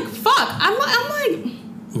 I was like, fuck. I'm like...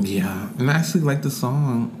 Yeah. And I actually like the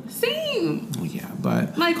song. Same. Yeah,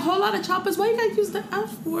 but... Whole lot of choppers. Why you gotta use the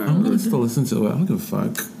F word? I'm gonna still listen to it. I don't give a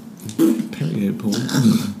fuck. Period, Paul.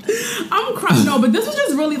 I'm crying. No, but this was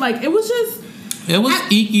just really it was just... It was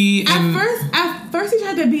icky. And at first he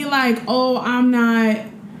tried to be like, oh, I'm not...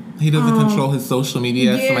 He doesn't control his social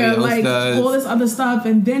media. Somebody else does. All this other stuff.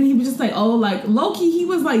 And then he was just like, oh, low-key, he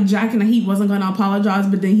was jacking that he wasn't going to apologize,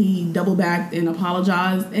 but then he double backed and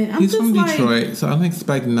apologized. And He's from Detroit, so I don't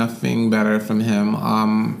expect nothing better from him.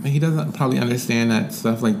 He doesn't probably understand that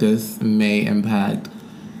stuff like this may impact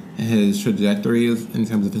his trajectory in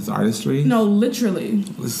terms of his artistry. No, literally.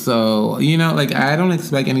 So, I don't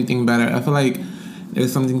expect anything better. I feel like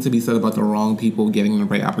there's something to be said about the wrong people getting the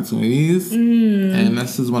right opportunities. And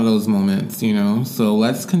this is one of those moments, So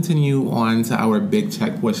let's continue on to our big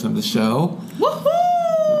check portion of the show.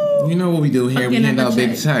 Woohoo! You know what we do here. We hand out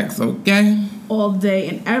big checks, okay? All day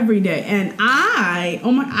and every day. And I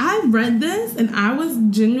read this and I was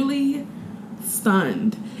genuinely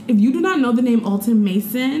stunned. If you do not know the name Alton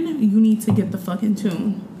Mason, you need to get the fucking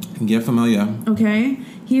tune. Get familiar. Okay?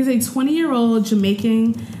 He is a 20-year-old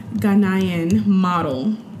Jamaican Ghanaian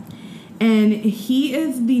model. And he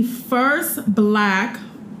is the first black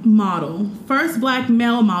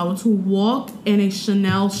male model to walk in a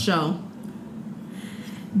Chanel show.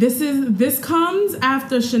 This comes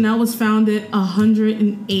after Chanel was founded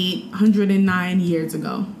 109 years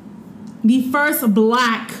ago. The first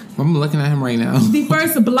black. I'm looking at him right now. The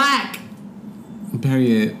first black.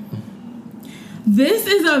 Period. This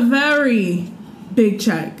is a very big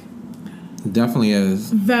check. Definitely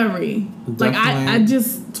is. Very. Definitely. Like, I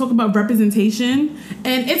just talk about representation.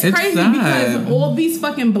 And it's crazy sad. Because all these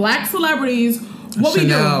fucking black celebrities, what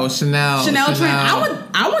Chanel, we do? Chanel train.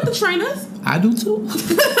 I want the trainers. I do too.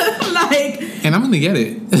 Like. And I'm going to get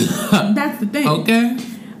it. That's the thing.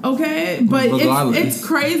 Okay? But it's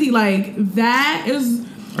crazy. Like, that is...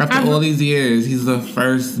 After all these years, he's the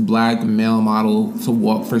first black male model to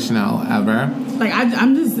walk for Chanel ever. Like, I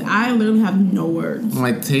literally have no words.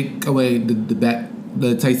 Like, take away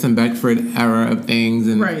the Tyson Beckford era of things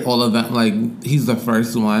and all of that. Like, he's the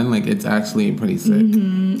first one. Like, it's actually pretty sick.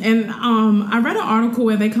 Mm-hmm. And I read an article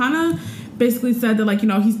where they kind of basically said that, like, you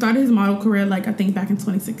know, he started his model career, like, I think back in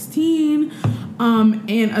 2016.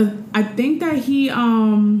 And I think that he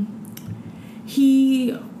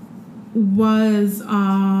was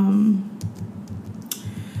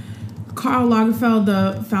Karl Lagerfeld,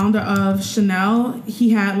 the founder of Chanel. He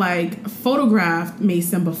had like photographed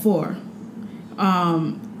Mason before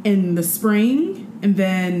in the spring, and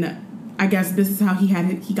then I guess this is how he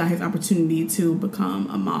got his opportunity to become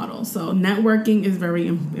a model. So networking is very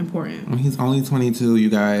important. He's only 22, you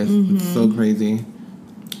guys. Mm-hmm. It's so crazy.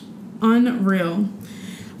 Unreal.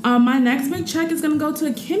 My next big check is gonna go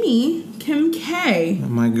to Kim K.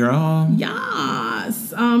 My girl.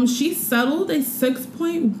 Yes. She settled a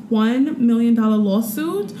 $6.1 million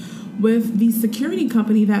lawsuit with the security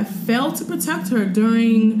company that failed to protect her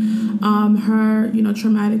during her,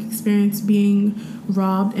 traumatic experience being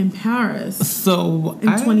robbed in Paris. So in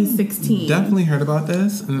 2016. Definitely heard about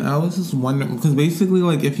this, and I was just wondering because basically,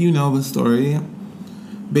 like, if you know the story,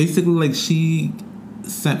 basically, like, she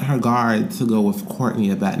sent her guard to go with Courtney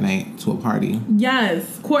that night to a party.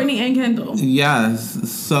 Yes, Courtney and Kendall. Yes.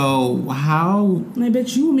 So how? I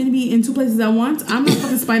bet you want me to be in two places at once. I'm not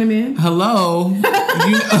fucking Spider-Man. Hello.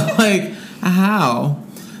 Like, how?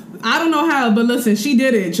 I don't know how, but listen, she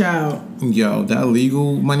did it, child. Yo, that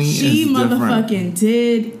legal money she is different. She motherfucking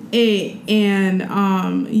did it, and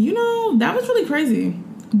that was really crazy.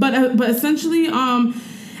 But essentially,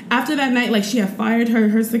 after that night, like, she had fired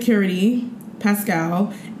her security,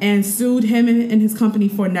 Pascal, and sued him and his company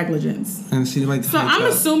for negligence. And she like. So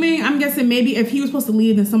I'm guessing maybe if he was supposed to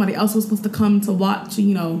leave, then somebody else was supposed to come to watch, to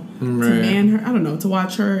man her. I don't know, to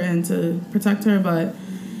watch her and to protect her. But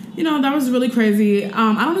that was really crazy.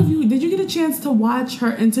 I don't know if did you get a chance to watch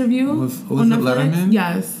her interview was on it Netflix? Letterman?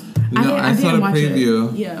 Yes. No, I saw the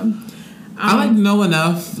preview. Yeah. I know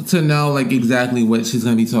enough to know like exactly what she's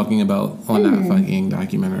gonna be talking about on that fucking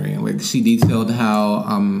documentary. Like, she detailed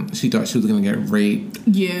how she thought she was gonna get raped,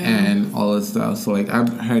 and all this stuff. So like, I've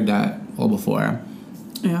heard that all before.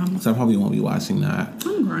 Yeah. So I probably won't be watching that.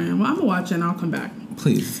 I'm crying. Well, I'm gonna watch it and I'll come back.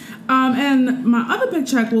 Please. And my other big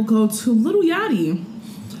check will go to Lil Yachty.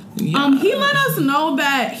 Yeah. He let us know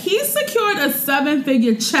that he secured a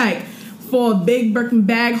 7-figure check for a big Birkin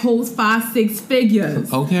bag holds 5-6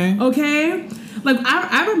 figures. Okay. Like,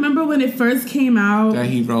 I remember when it first came out that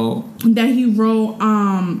he wrote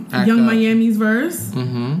Young Miami's verse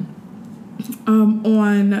on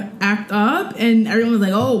Act Up, and everyone was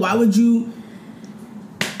like, oh, why would you?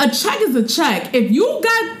 A check is a check. If you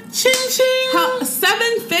got ching ching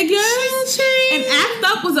 7 figures, ching ching, and Act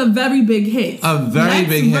Up was a very big hit.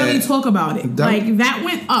 Big hit. Let's really talk about it. That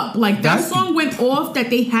went up. Like, that song went off that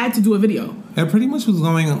they had to do a video. It pretty much was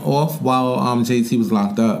going off while JT was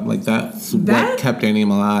locked up. Like, that's what kept their name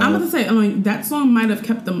alive. I'm about to say, that song might have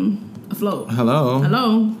kept them afloat. Hello.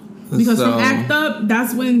 Because from Act Up,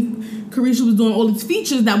 that's when Carisha was doing all these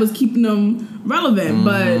features that was keeping them relevant.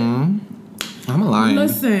 But I'm lying.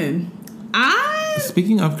 Listen,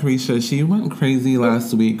 Speaking of Carisha, she went crazy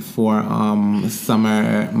last week for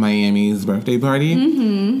Summer Miami's birthday party.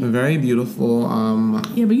 Very beautiful.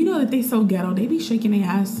 Yeah, but you know that they so ghetto. They be shaking their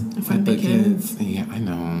ass in front of their kids. Yeah, I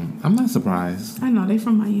know. I'm not surprised. I know. They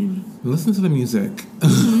from Miami. Listen to the music.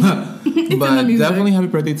 But definitely happy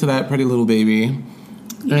birthday to that pretty little baby.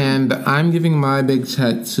 Yeah. And I'm giving my big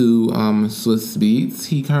check to Swizz Beatz.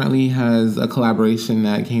 He currently has a collaboration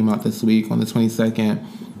that came out this week on the 22nd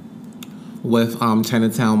with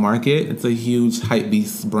Chinatown Market. It's a huge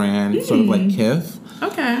hypebeast brand, sort of like Kith.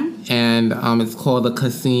 Okay. And it's called the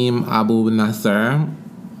Kasim Abu Nasser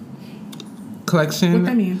collection. What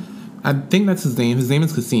that mean? I think that's his name. His name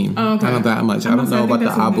is Kasim. Oh, okay. I don't know that much. I don't know about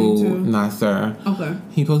the Abu Nasser. Okay.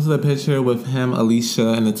 He posted a picture with him,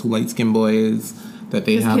 Alicia, and the 2 light-skinned boys that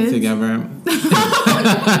they have together.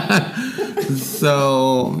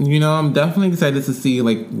 So, I'm definitely excited to see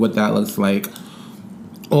like what that looks like.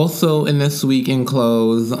 Also, in this week in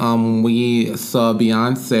clothes, we saw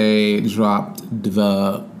Beyonce dropped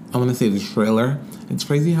the trailer. It's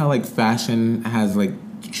crazy how, like, fashion has, like,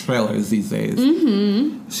 trailers these days.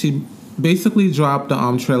 Mm-hmm. She basically dropped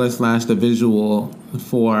the trailer / the visual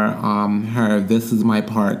for her This Is My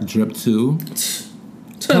Part Drip 2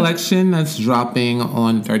 collection that's dropping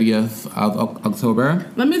on 30th of October.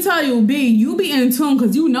 Let me tell you, B, you be in tune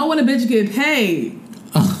because you know when a bitch get paid.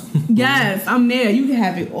 Yes, I'm there. You can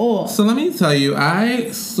have it all. So let me tell you,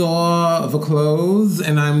 I saw the clothes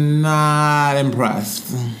and I'm not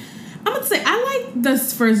impressed. I'm gonna say I like the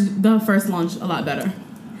first launch a lot better.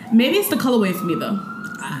 Maybe it's the colorway for me though.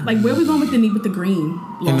 Like where we going with the green?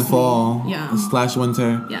 In the fall, yeah, /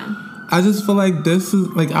 winter. Yeah. I just feel like this is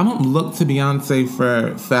like I don't look to Beyonce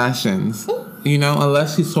for fashions, you know,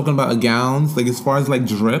 unless she's talking about gowns. Like as far as like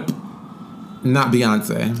drip, not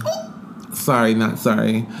Beyonce. Sorry, not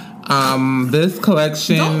sorry. This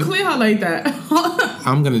collection. Don't clear her like that.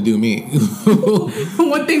 I'm gonna do me.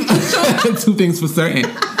 One thing for sure. 2 things for certain.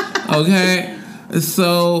 Okay,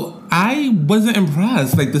 so I wasn't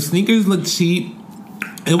impressed. Like the sneakers look cheap.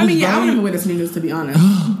 I don't even wear the sneakers to be honest.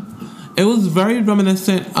 It was very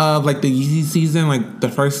reminiscent of like the Yeezy season, like the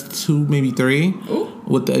first 2, maybe 3,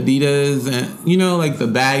 with the Adidas and you know like the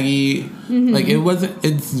baggy. Mm-hmm. Like it wasn't.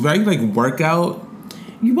 It's very like workout.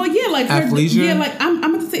 Well, yeah, like athleisure. Yeah, like I'm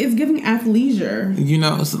going to say it's giving athleisure. You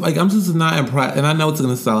know, so, like I'm just not impressed, and I know it's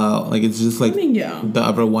gonna sell out. Like it's just like the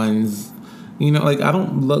other ones. You know, like I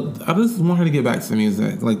just want her to get back to the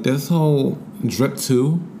music. Like this whole Drip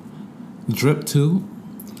 2.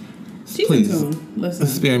 She's please, in tune. Listen,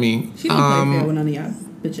 spare me. She don't play fair with none of y'all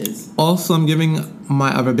bitches. Also, I'm giving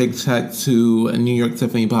my other big check to New York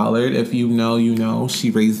Tiffany Pollard. If you know, you know.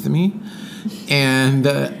 She raised me, and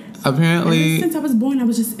apparently, since I was born, I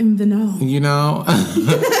was just in the know. You know,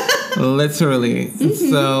 literally. Mm-hmm.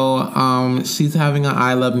 So, she's having an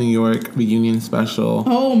I Love New York reunion special.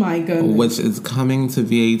 Oh my goodness! Which is coming to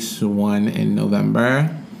VH1 in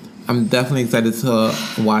November. I'm definitely excited to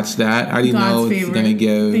watch that. I already know it's gonna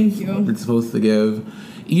give. Thank you. What it's supposed to give.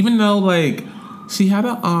 Even though, like, she had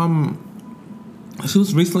she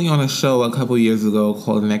was recently on a show a couple years ago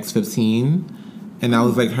called The Next 15, and that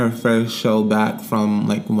was like her first show back from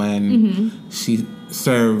like when she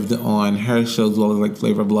served on her show as well as like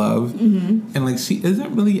Flavor of Love, and like she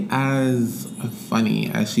isn't really as funny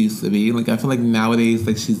as she used to be. Like I feel like nowadays,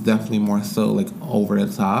 like she's definitely more so like over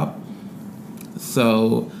the top.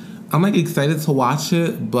 So I'm like excited to watch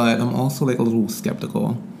it, but I'm also like a little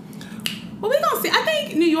skeptical. Well, we're gonna see. I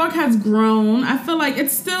think New York has grown. I feel like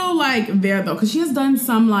it's still like there though, because she has done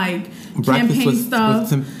some like campaign stuff.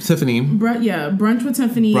 With Tiffany. Brunch with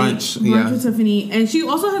Tiffany. Brunch with Tiffany, and she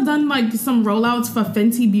also has done like some rollouts for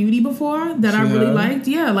Fenty Beauty before that I really liked.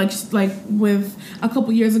 Yeah, like with a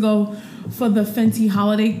couple years ago for the Fenty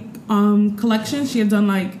holiday collection, she had done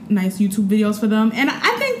like nice YouTube videos for them, and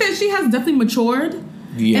I think that she has definitely matured.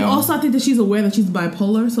 Yeah. And also, I think that she's aware that she's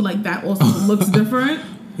bipolar, so like that also looks different.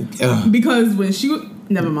 Because when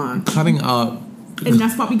never mind. Cutting up. And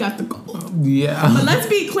that's why we got to go. Yeah. But let's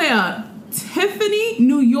be clear. Tiffany,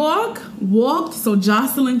 New York, walked so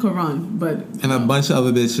Jocelyn could run. And a bunch of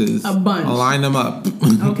other bitches. A bunch. Line them up.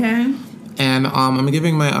 Okay. And I'm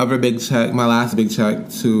giving my last big check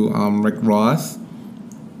to Rick Ross.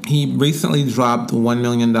 He recently dropped $1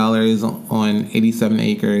 million on 87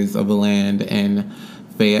 acres of land in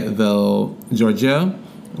Fayetteville, Georgia,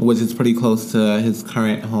 which is pretty close to his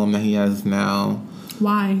current home that he has now.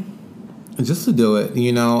 Why? Just to do it,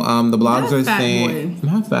 you know. The blogs are saying,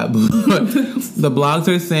 not fat boy. The blogs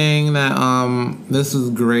are saying that this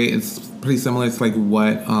is great. It's pretty similar to like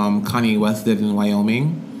what Kanye West did in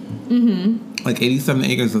Wyoming. Mm-hmm. Like 87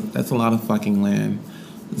 acres. That's a lot of fucking land.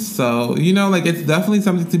 So, you know, like, it's definitely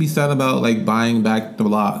something to be said about, like, buying back the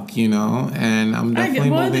block, you know? And I'm definitely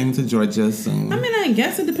moving to Georgia soon. I mean, I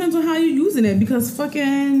guess it depends on how you're using it, because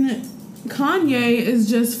fucking Kanye is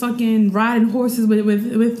just fucking riding horses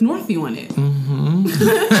with Northie on it. Mm-hmm.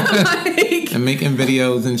 Like, and making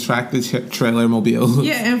videos in tractor trailer mobiles.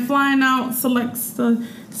 Yeah, and flying out celebs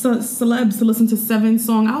to listen to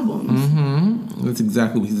 7-song albums. Mm-hmm. That's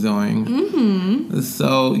exactly what he's doing. Mm-hmm.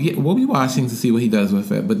 So, yeah, we'll be watching to see what he does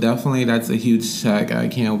with it. But definitely that's a huge check. I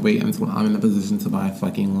can't wait until I'm in a position to buy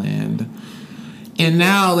fucking land. And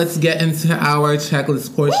now let's get into our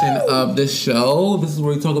checklist portion of the show. This is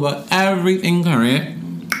where we talk about everything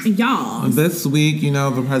current. Yeah. This week, you know,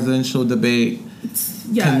 the presidential debate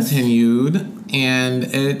continued. And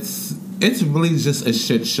it's really just a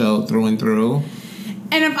shit show through and through.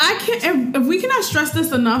 if we cannot stress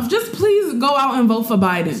this enough, just please go out and vote for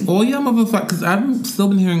Biden. Oh yeah, motherfucker. Because I've still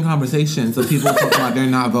been hearing conversations of people talking about they're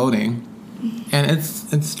not voting, and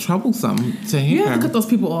it's troublesome to hear. You have to cut those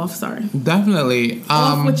people off. Sorry. Definitely.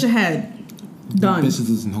 Off with your head. Done. Bitches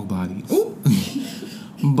is nobodies.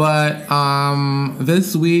 But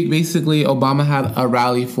this week, basically, Obama had a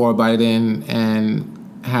rally for Biden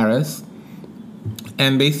and Harris,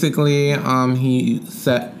 and basically, he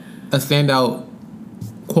said a standout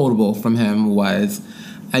quotable from him was,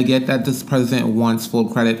 "I get that this president wants full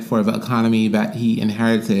credit for the economy that he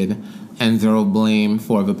inherited and zero blame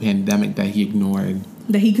for the pandemic that he ignored."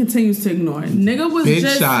 That he continues to ignore. Nigga was Big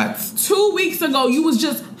just... shots. 2 weeks ago, you was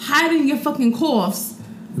just hiding your fucking coughs.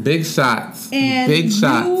 Big shots. And Big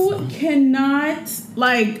shots. You cannot,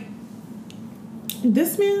 like...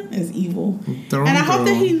 This man is evil. And I hope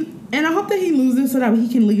that he loses so that he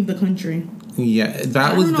can leave the country. Yeah,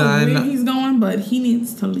 that was done. I don't know where he's going, but he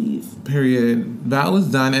needs to leave. Period. That was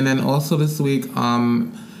done. And then also this week,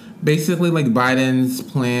 basically like Biden's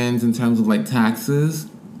plans in terms of like taxes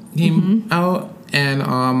came out,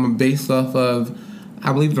 and based off of,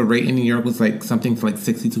 I believe the rate in New York was like something to like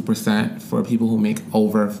 62% for people who make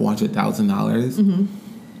over $400,000.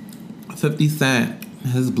 50 Cent,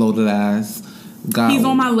 his bloated ass, he's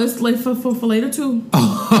on my list for later too.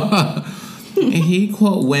 And he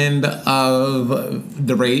caught wind of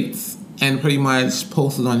the rates and pretty much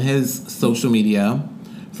posted on his social media,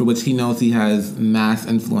 for which he knows he has mass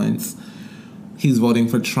influence. He's voting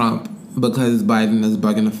for Trump because Biden is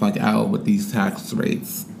bugging the fuck out with these tax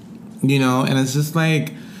rates. You know, and it's just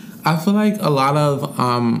like, I feel like a lot of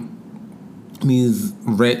these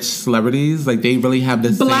rich celebrities, like they really have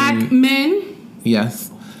this Black men? Yes.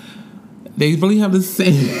 They really have the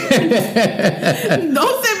same...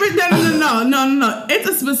 Don't say no. It's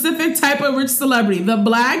a specific type of rich celebrity. The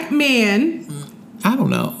black man. I don't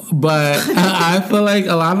know. But I feel like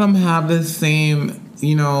a lot of them have the same,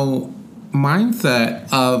 you know,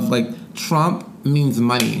 mindset of like Trump means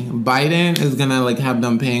money. Biden is gonna like have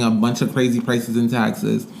them paying a bunch of crazy prices in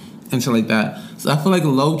taxes and shit like that. So I feel like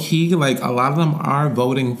low key, like a lot of them are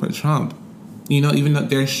voting for Trump. You know, even though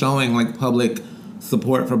they're showing like public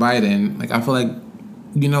support for Biden, like I feel like,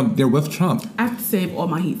 you know, they're with Trump. I have to save all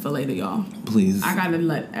my heat for later, y'all. Please. I gotta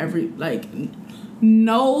let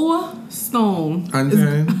no stone.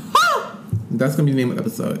 Unturned. That's gonna be the name of the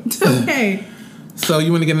episode. Okay. So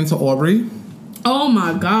you want to get into Aubrey? Oh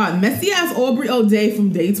my God, messy ass Aubrey O'Day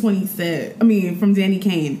from Day 26. From Danny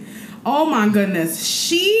Kane. Oh my goodness,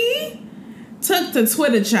 she took to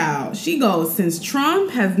Twitter, child. She goes, since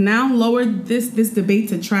Trump has now lowered this debate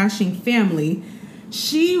to trashing family,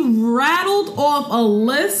 she rattled off a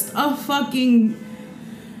list of fucking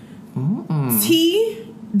tea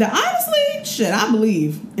that honestly, shit, I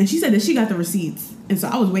believe. And she said that she got the receipts. And so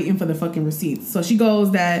I was waiting for the fucking receipts. So she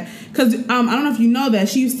goes that, because I don't know if you know that,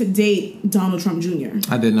 she used to date Donald Trump Jr.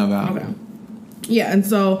 I didn't know that. Okay. Yeah, and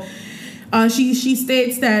so she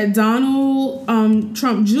states that Donald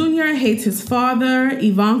Trump Jr. hates his father.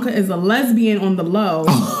 Ivanka is a lesbian on the low.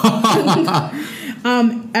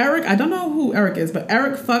 Eric, I don't know who Eric is, but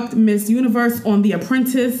Eric fucked Miss Universe on The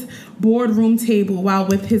Apprentice boardroom table while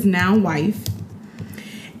with his now wife.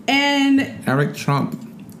 And Eric Trump.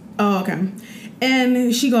 Oh, okay.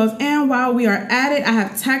 And she goes, and while we are at it, I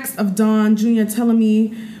have texts of Don Jr. telling me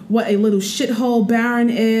what a little shithole Barron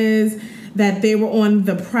is, that they were on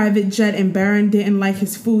the private jet and Barron didn't like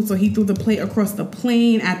his food, so he threw the plate across the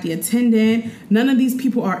plane at the attendant. None of these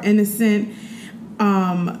people are innocent,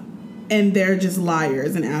 and they're just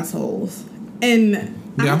liars and assholes. And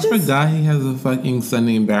yeah, I forgot he has a fucking son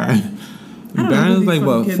named Barron. Barron is like,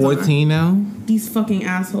 what, 14 now? These fucking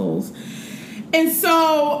assholes. And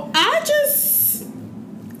so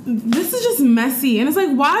this is just messy. And it's like,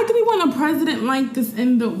 why do we want a president like this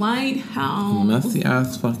in the White House? Messy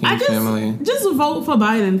ass fucking family. Just vote for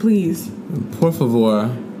Biden, please. Por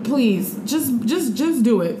favor. Please. Just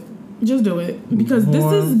do it. Just do it. Because this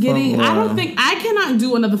is getting... I cannot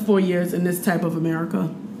do another 4 years in this type of America.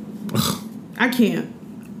 I can't.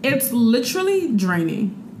 It's literally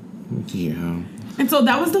draining. Yeah. And so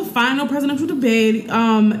that was the final presidential debate.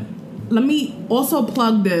 Let me also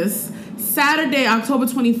plug this. Saturday, October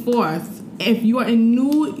 24th, if you are in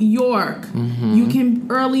New York, you can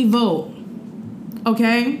early vote.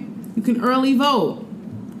 Okay? You can early vote.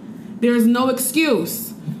 There is no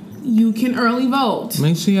excuse. You can early vote.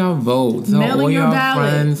 Make sure y'all vote. Mail in your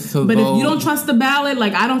ballot. But vote. If you don't trust the ballot,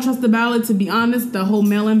 like I don't trust the ballot, to be honest, the whole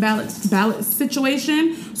mail-in ballot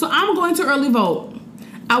situation. So I'm going to early vote.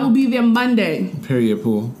 I will be there Monday. Period,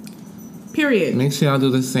 Pooh. Period. Make sure y'all do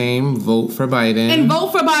the same. Vote for Biden. And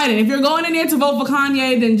vote for Biden. If you're going in there to vote for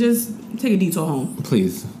Kanye, then just take a detour home.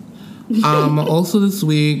 Please. Also this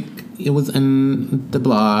week, it was in the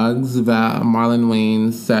blogs that Marlon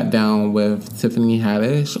Wayans sat down with Tiffany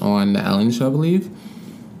Haddish on the Ellen Show, I believe.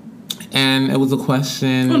 And it was a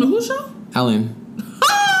question... On the who show? Ellen.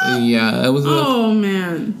 Yeah, it was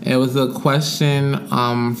It was a question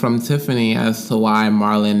from Tiffany as to why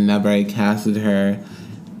Marlon never casted her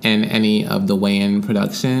in any of the Wayans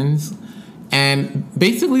productions. And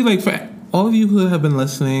basically, like, for all of you who have been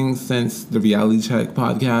listening since the Reality Check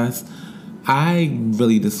podcast, I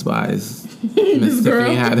really despise Miss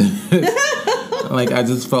Tiffany Haddish. Like, I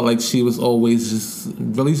just felt like she was always just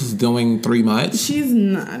doing too much. She's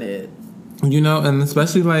not it. You know, and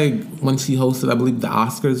especially like when she hosted, I believe, the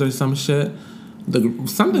Oscars or some shit.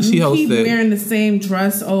 Something she hosted. Keep wearing the same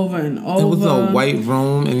dress over and over. It was a white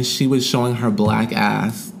room, and she was showing her black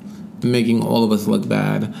ass, making all of us look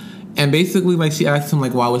bad. And basically, like, she asked him,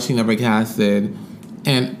 like, why was she never casted?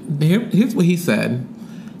 And here's what he said.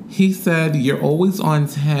 He said, "You're always on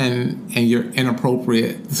 10, and you're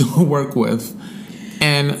inappropriate to work with."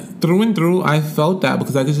 And through, I felt that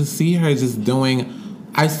because I could just see her just doing.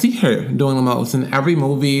 I see her doing the most in every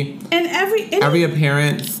movie and every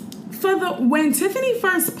appearance. When Tiffany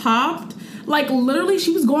first popped, like, literally,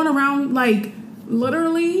 she was going around, like,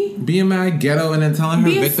 literally being mad ghetto and then telling her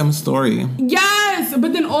victim story. Yes,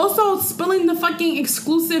 but then also spilling the fucking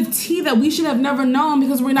exclusive tea that we should have never known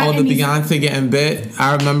because we're not. Oh, the Beyonce getting bit.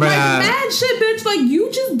 I remember like, that. Mad shit, bitch. Like,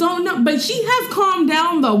 you just don't know. But she has calmed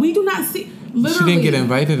down though. We do not see. Literally, she didn't get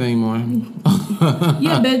invited anymore.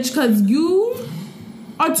 Yeah, bitch, because you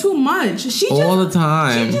are too much. She all the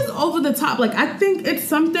time. She's just over the top. Like, I think it's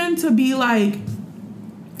something to be like.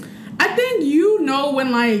 I think you know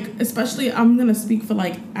when, like, especially I'm gonna speak for,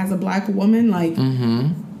 like, as a black woman, like,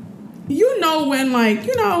 you know when, like,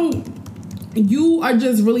 you know, you are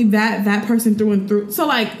just really that person through and through. So,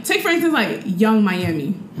 like, take for instance, like, Young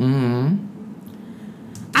Miami.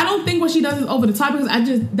 I don't think what she does is over the top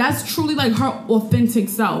because that's truly, like, her authentic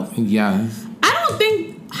self. Yes. I don't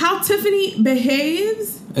think how Tiffany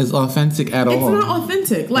behaves is authentic at all. It's not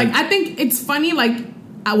authentic. Like, I think it's funny, like,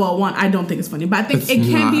 well, one, I don't think it's funny, but I think it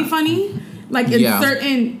can be funny, like, in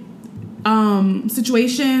certain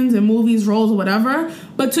situations and movies, roles, or whatever.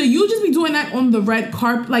 But to you just be doing that on the red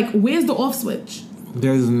carpet, like, where's the off switch?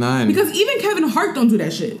 There's none. Because even Kevin Hart don't do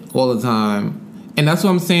that shit all the time. And that's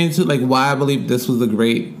what I'm saying too. Like, why I believe this was a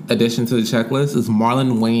great addition to the checklist is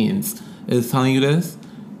Marlon Wayans is telling you this.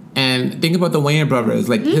 And think about the Wayans brothers.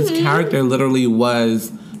 Like, his character literally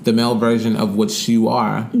was the male version of what you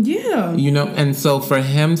are. Yeah. You know, and so for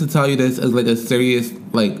him to tell you this as, like, a serious,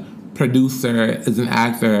 like, producer, as an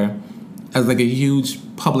actor, as, like, a huge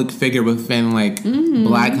public figure within, like,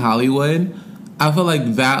 Black Hollywood, I feel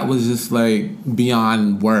like that was just, like,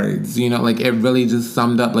 beyond words. You know, like, it really just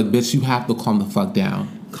summed up, like, bitch, you have to calm the fuck down.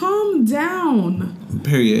 Calm down.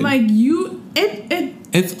 Period. Like,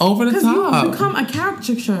 it's over the top. You become a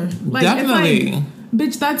caricature. Like, definitely. It's like,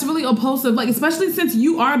 bitch, that's really oppressive. Like, especially since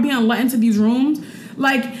you are being let into these rooms.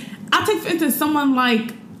 Like, I'll take for instance someone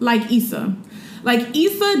like Issa. Like,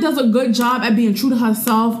 Issa does a good job at being true to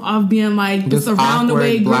herself, of being like this around the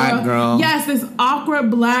way black girl. Yes, this awkward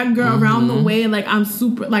black girl around the way. Like, I'm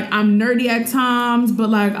super, like, I'm nerdy at times, but,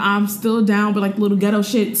 like, I'm still down with, like, little ghetto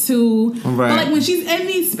shit too. Right. But, like, when she's in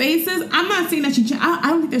these spaces, I'm not saying that I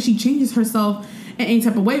don't think that she changes herself in any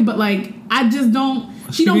type of way, but, like, I just don't.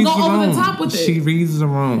 She don't go over the top with it. She reads the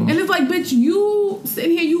room. And it's like, bitch, you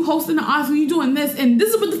sitting here, you hosting the Oscar, you doing this, and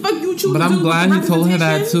this is what the fuck you choose to do. But I'm glad he told her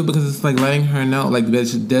that, too, because it's like letting her know, like,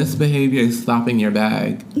 bitch, this behavior is stopping your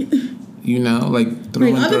bag. You know, like, through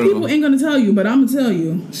and other through. People ain't gonna tell you, but I'm gonna tell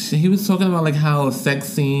you. He was talking about, like, how sex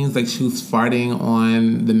scenes, like, she was farting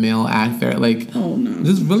on the male actor. Like, oh, no.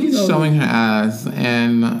 Just really showing her ass.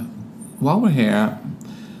 And while we're here,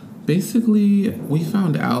 basically, we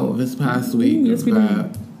found out this past week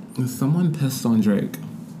that someone pissed on Drake.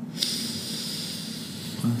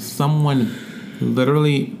 Someone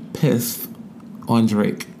literally pissed on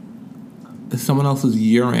Drake. Someone else's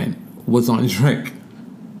urine was on Drake.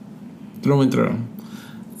 Through and through.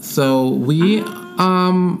 So we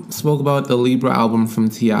spoke about the Libra album from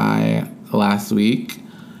T.I. last week.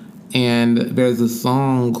 And there's a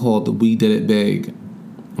song called We Did It Big,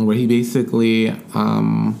 where he basically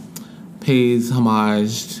pays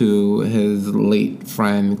homage to his late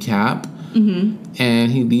friend Cap.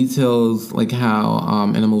 And he details, like,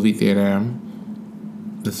 how in a movie theater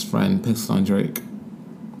this friend pissed on Drake.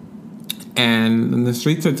 And the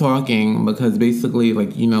streets are talking because basically,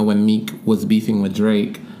 like, you know, when Meek was beefing with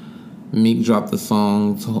Drake, Meek dropped a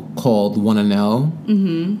song called Wanna Know,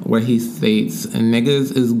 where he states,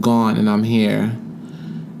 "Niggas is gone and I'm here.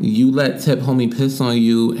 You let Tip Homie piss on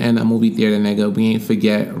you in a movie theater, nigga. We ain't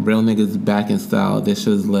forget. Real niggas back in style. This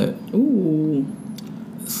shit's lit." Ooh.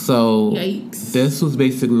 So, yikes. This was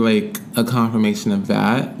basically like a confirmation of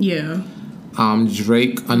that. Yeah.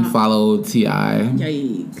 Drake unfollowed T.I.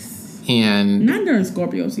 Yikes. And not during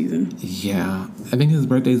Scorpio season. Yeah. I think his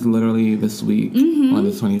birthday's literally this week on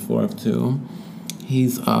the 24th, too.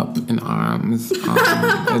 He's up in arms.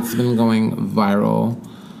 It's been going viral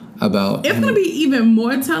about It's going to be even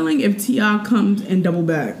more telling if T.I. comes and double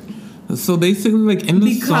back. So basically, like, in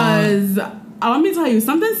the song... Because... let me tell you,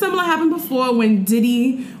 something similar happened before when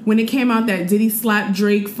it came out that Diddy slapped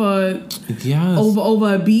Drake for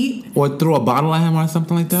over a beat. Or threw a bottle at him or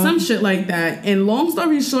something like that? Some shit like that. And long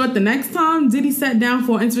story short, the next time Diddy sat down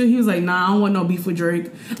for an interview, he was like, nah, I don't want no beef with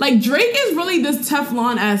Drake. Like, Drake is really this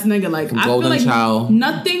Teflon ass nigga. Like, I feel like child.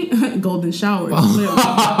 Nothing... Golden shower.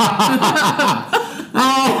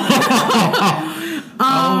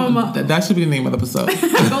 That should be the name of the episode.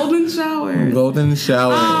 Golden shower. Golden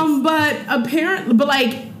shower. But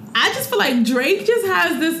like, I just feel like Drake just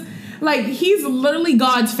has this, like, he's literally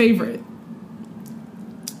God's favorite.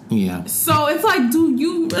 Yeah. So it's like, do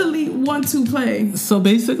you really want to play? So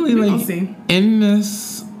basically, like, in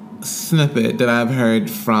this snippet that I've heard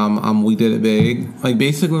from We Did It Big, like,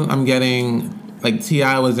 basically I'm getting, like,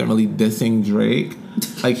 T.I. wasn't really dissing Drake.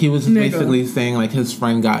 Like, he was basically saying, like, his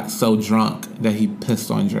friend got so drunk that he pissed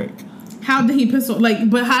on Drake. How did he piss on? Like,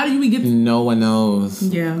 but how do we get... No one knows.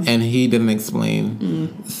 Yeah. And he didn't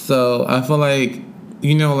explain. So I feel like,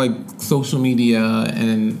 you know, like, social media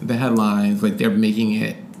and the headlines, like, they're making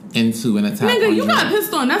it into an attack Nigga, on you Drake. got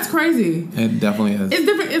pissed on. That's crazy. It definitely is. It's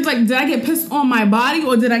different. It's like, did I get pissed on my body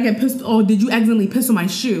or did I get pissed... Or did you accidentally piss on my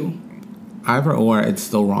shoe? Either or, it's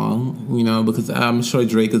still wrong, you know, because I'm sure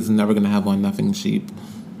Drake is never going to have on nothing cheap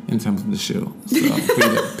in terms of the shoe. So for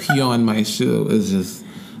you to pee on my shoe is just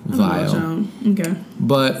vile. Okay.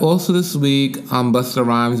 But also this week, Busta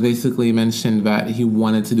Rhymes basically mentioned that he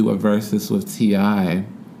wanted to do a versus with T.I.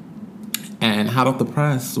 And hot off the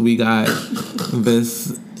press, we got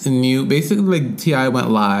this new... Basically, like, T.I. went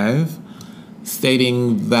live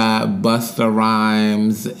stating that Busta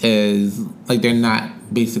Rhymes is... Like, they're not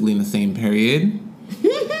basically in the same period.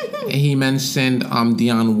 He mentioned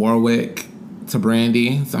Dionne Warwick to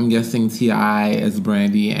Brandy. So I'm guessing T.I. is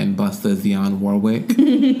Brandy and Busta is Dionne Warwick.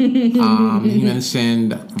 He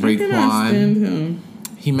mentioned Raekwon.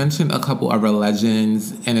 He mentioned a couple other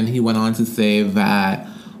legends. And then he went on to say that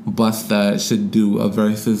Busta should do a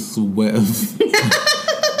versus with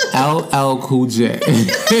LL Cool J.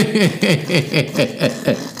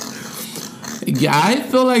 Yeah, I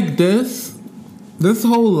feel like this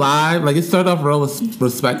whole live, like, it started off real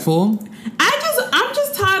respectful. I'm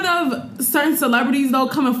just tired of certain celebrities, though,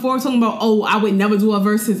 coming forward talking about, oh, I would never do a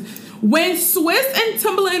versus. When Swiss and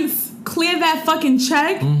Timbaland clear that fucking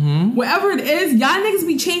check, wherever it is, y'all niggas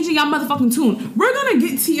be changing y'all motherfucking tune. We're gonna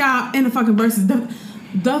get T.I. in the fucking versus.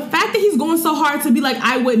 The fact that he's going so hard to be like,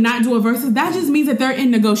 I would not do a versus, that just means that they're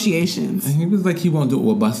in negotiations. And he was like, he won't do it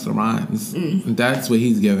with Busta Rhymes. That's what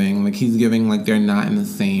he's giving. Like, he's giving, like, they're not in the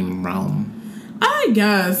same realm. I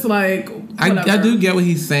guess, like, I do get what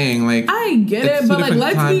he's saying. Like, I get it, but, like,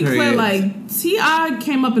 let's be clear. Like, T.I.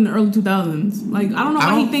 came up in the early 2000s. Like, I don't know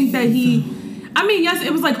why he think that he... I mean, yes,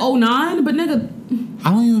 it was, like, 09, but, nigga...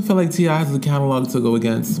 I don't even feel like T.I. has a catalog to go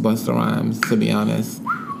against Busta Rhymes, to be honest.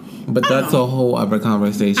 But that's a whole other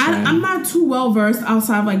conversation. I'm not too well versed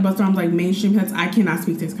outside of, like, Busta Rhymes, like, mainstream hits. I cannot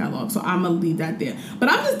speak to his catalog, so I'm gonna leave that there. But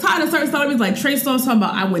I'm just tired of certain celebrities like Trey Songz talking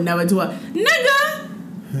about, I would never do it. Nigga,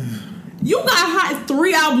 you got hot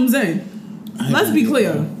 3 albums in. Let's be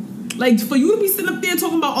clear. Like, for you to be sitting up there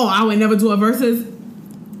talking about, oh, I would never do a versus.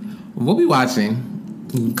 We'll be watching.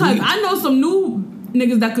 Because I know some new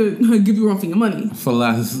niggas that could give you run for your money. For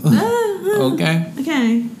less. Okay.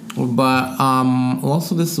 Okay. But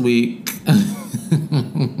also this week,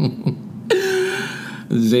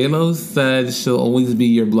 J-Lo said she'll always be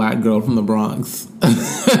your black girl from the Bronx.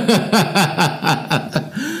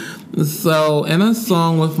 So in a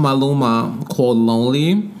song with Maluma called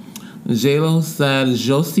Lonely, J-Lo said,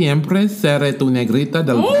 Yo siempre seré tu negrita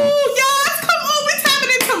del Bronx. Oh, yes! Come on, we're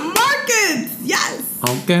tapping into markets! Yes!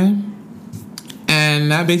 Okay.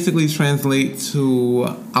 And that basically translates to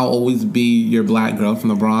I'll always be your black girl from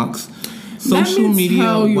the Bronx. Social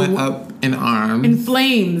media went up in arms. In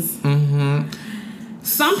flames.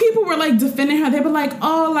 Some people were like defending her. They were like,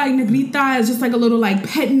 oh, like Negrita is just like a little like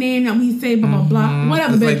pet name that we say, blah, blah, blah.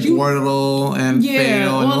 Whatever. It's but like Wordle and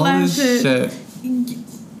Fail and all this shit.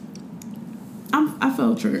 I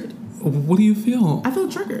felt triggered. What do you feel? I feel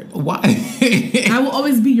triggered. Why? I will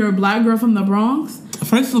always be your black girl from the Bronx.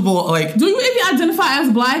 First of all, like... Do you even identify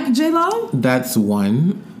as black, J-Lo? That's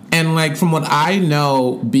one. And, like, from what I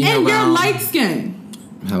know, being and around... you're light skinned.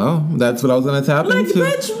 Hello? That's what I was going to tap into.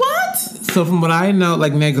 Like, bitch, what? So from what I know,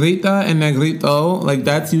 like, negrita and negrito, like,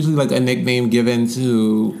 that's usually, like, a nickname given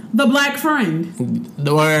to... The black friend.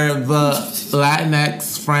 Or the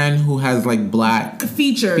Latinx friend who has, like, black...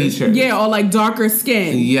 Features. Yeah, or, like, darker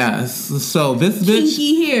skin. Yes. So this bitch...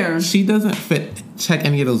 Kinky hair. She doesn't check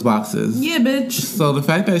any of those boxes. Yeah, bitch. So the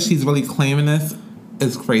fact that she's really claiming this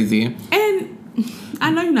is crazy. And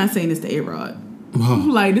I know you're not saying this to A-Rod.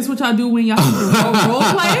 Like, this what y'all do when y'all role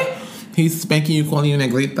play? He's spanking you, calling you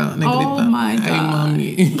negrita. Oh my God.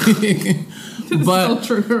 Hey, mommy. But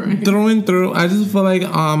so triggering. Through and through, I just feel like,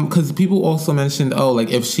 because people also mentioned, like,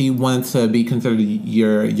 if she wanted to be considered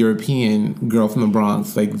your European girl from the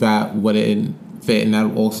Bronx, like, that wouldn't fit, and that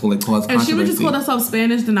would also, like, cause controversy. If she would just call herself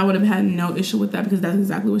Spanish, then I would have had no issue with that, because that's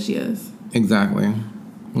exactly what she is. Exactly.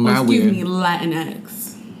 Mad weird. Excuse me,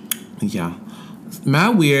 Latinx. Yeah.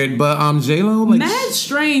 Mad weird, but J-Lo, like... Mad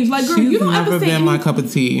strange. Like, girl, you don't ever say... She's never been my cup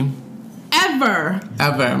of tea. Ever.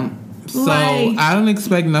 So, like, I don't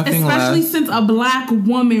expect nothing especially less. Since a black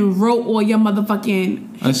woman wrote all your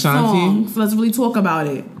motherfucking Ashanti songs. Let's really talk about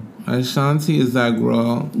it. Ashanti is that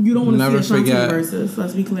girl. You don't want to see Ashanti versus,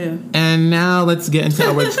 let's be clear. And now let's get into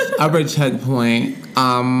our checkpoint.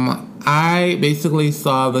 I basically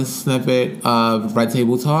saw the snippet of Red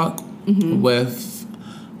Table Talk with...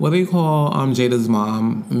 What do you call Jada's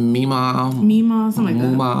mom? Mima,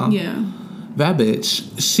 something like that. Yeah. That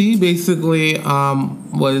bitch. She basically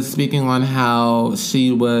was speaking on how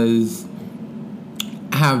she was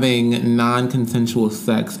having non-consensual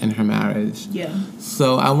sex in her marriage. Yeah.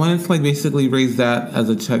 So I wanted to, like, basically raise that as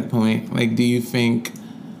a checkpoint. Like, do you think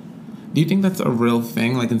that's a real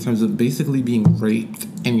thing? Like, in terms of basically being raped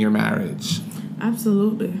in your marriage?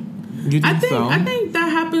 Absolutely. You think so? I think that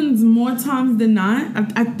happens more times than not.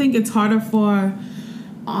 I think it's harder for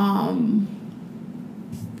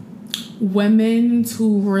women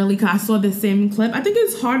to really... I saw the same clip. I think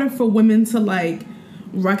it's harder for women to, like,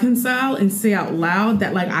 reconcile and say out loud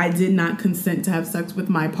that, like, I did not consent to have sex with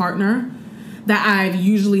my partner that I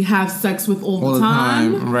usually have sex with all the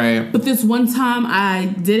time. Right. But this one time I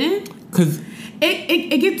didn't. Because...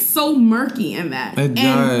 It gets so murky in that. It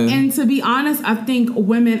does. And to be honest, I think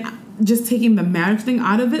women... just taking the marriage thing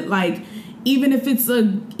out of it, like, even if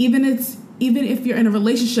you're in a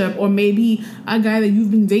relationship, or maybe a guy that you've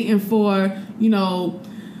been dating for,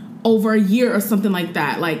 over a year or something like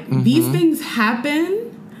that, like, these things happen,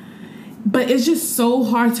 but it's just so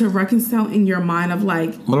hard to reconcile in your mind of,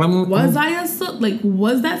 like, was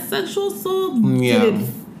that sexual assault? Yeah. Did it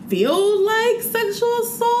feel like sexual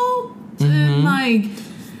assault? And, like,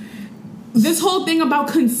 this whole thing about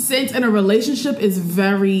consent in a relationship is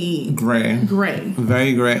very gray.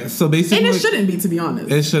 Very gray. So basically... And it shouldn't be, to be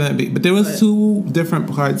honest. It shouldn't be. But there was two different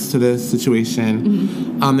parts to this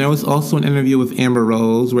situation. There was also an interview with Amber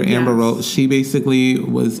Rose, where Amber Rose, she basically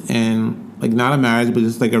was in, like, not a marriage, but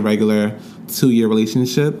just, like, a regular 2-year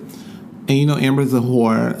relationship. And, Amber's a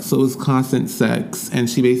whore, so it was constant sex. And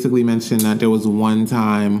she basically mentioned that there was one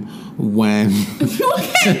time when... You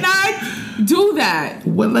cannot do that.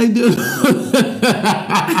 What did I do? You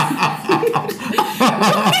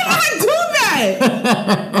cannot do that.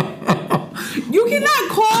 You cannot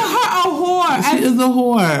call her a whore. She is a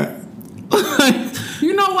whore.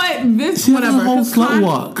 You know what? She has a whole slut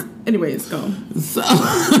walk. Anyways, go.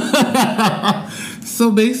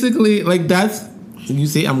 So basically, like, that's... You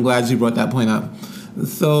see, I'm glad you brought that point up.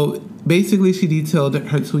 So basically, she detailed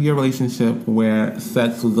her 2-year relationship where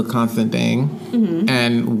sex was a constant thing.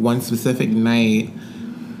 And one specific night,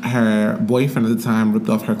 her boyfriend at the time ripped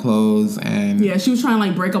off her clothes and... Yeah, she was trying to,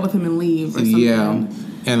 like, break up with him and leave or something. Yeah.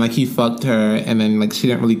 And, like, he fucked her, and then, like, she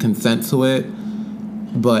didn't really consent to it.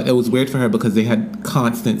 But it was weird for her because they had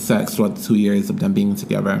constant sex throughout the 2 years of them being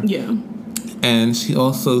together. Yeah. And she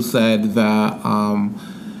also said that...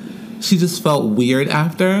 she just felt weird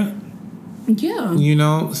after. Yeah.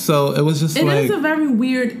 So it was just it is a very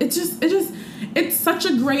weird... It's such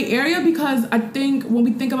a gray area because I think when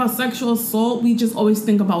we think about sexual assault, we just always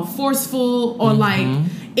think about forceful or like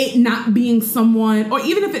it not being someone, or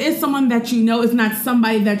even if it is someone that it's not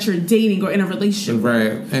somebody that you're dating or in a relationship.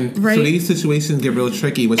 Right. And so these situations get real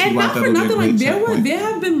tricky, which is why not for nothing, like there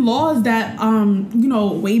have been laws that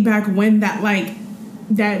way back when that like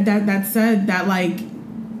that said that like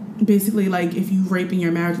basically like if you rape in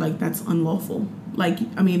your marriage, like that's unlawful. Like,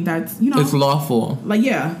 I mean, that's, It's lawful. Like,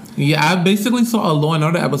 yeah. Yeah, I basically saw a Law &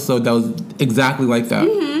 Order episode that was exactly like that.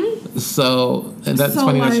 So that's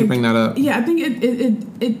funny that you bring that up. Yeah, I think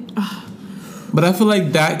it But I feel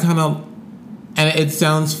like that kind of, and it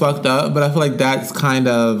sounds fucked up, but I feel like that's kind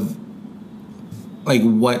of like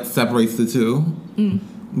what separates the two.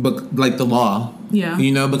 But like the law. Yeah.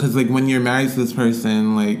 You know, because like when you're married to this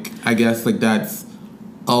person, like I guess like that's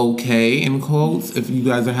okay in quotes if you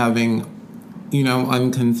guys are having, you know,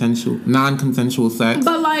 non-consensual sex.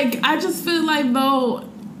 But like I just feel like though,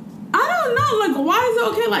 I don't know, like why is it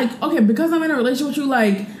okay? Like, okay, because I'm in a relationship with you,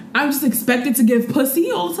 like I'm just expected to give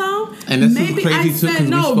pussy all the time. And this is crazy too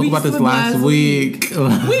because we spoke about this last week.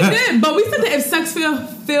 We did, but we said that if sex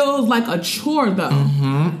feels like a chore though.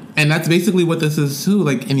 Mm-hmm. And that's basically what this is too.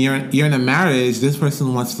 Like, and you're in a marriage. This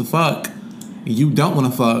person wants to fuck. You don't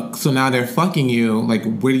want to fuck. So now they're fucking you. Like,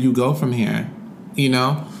 where do you go from here? You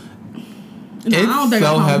know? No, I don't think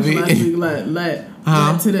so heavy. Led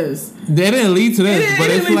to this. They didn't lead to this,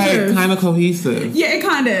 but it's like kind of cohesive. Yeah, it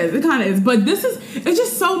kind of is. It kind of is. But it's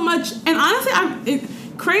just so much. And honestly,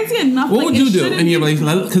 crazy enough. What would you do in your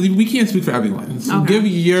relationship? Because we can't speak for everyone. So give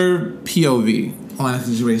your POV on a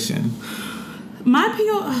situation. My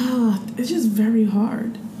POV, it's just very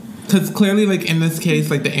hard. Because clearly, like in this case,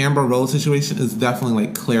 like the Amber Rose situation is definitely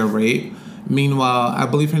like clear rape. Meanwhile, I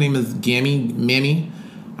believe her name is Mammy.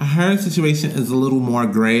 Her situation is a little more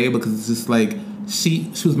gray because it's just like she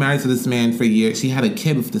was married to this man for years. She had a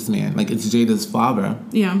kid with this man. Like it's Jada's father.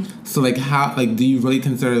 Yeah. So like how like do you really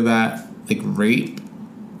consider that like rape?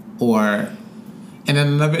 Or and then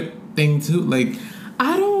another thing too, like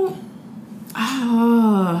I don't.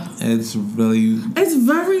 It's very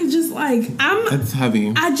just like it's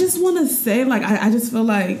heavy. I just want to say like I just feel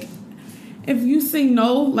like if you say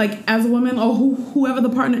no, like as a woman or whoever the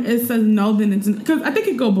partner is says no, then it's because I think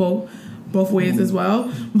it go both ways as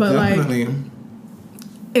well. But definitely. Like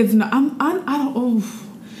it's not. I don't. Oh,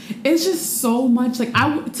 it's just so much. Like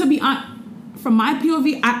to be honest, from my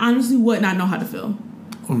POV, I honestly would not know how to feel.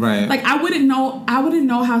 Right. Like I wouldn't know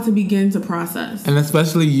how to begin to process. And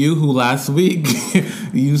especially you who last week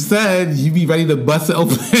you said you'd be ready to bust it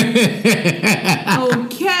open.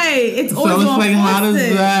 Okay. It's always so it's like how does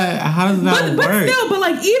that work? But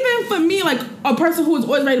like even for me, like a person who is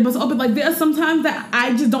always ready to bust it open, like there are sometimes that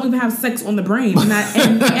I just don't even have sex on the brain and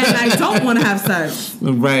I don't want to have sex.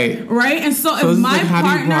 Right. Right? And so if my partner,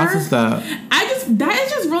 how do you process that? That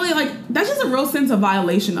is just really like that's just a real sense of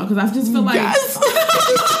violation though, because I just feel like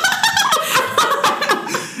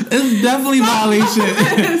it's definitely violation.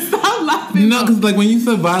 Stop laughing. No, because like when you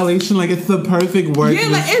said violation, like it's the perfect word to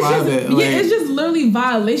describe it. Like, it's just literally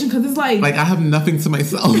violation because it's like I have nothing to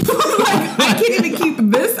myself. Like I can't even keep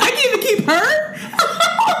this. I can't even keep her.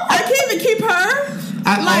 I can't even keep her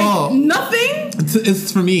at like, all. Nothing.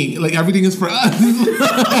 It's for me. Like everything is for us.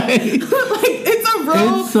 It's a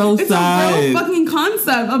real fucking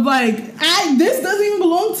concept of like, this doesn't even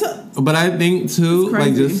belong to. But I think too,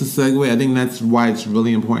 like just to segue, I think that's why it's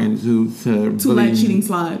really important to really let cheating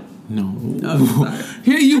slide. No.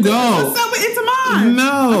 Here you go. Segue into mine.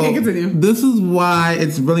 No. Okay, continue. This is why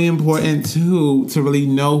it's really important to really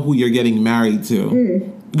know who you're getting married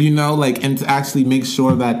to. You know, like, and to actually make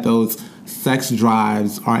sure that those sex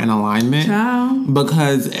drives are in alignment. Ciao.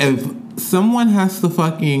 Because if someone has to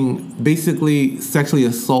fucking basically sexually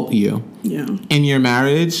assault you in your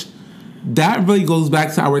marriage, that really goes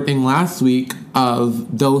back to our thing last week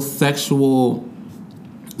of those sexual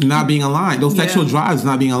not being aligned, those sexual drives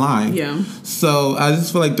not being aligned. Yeah. So I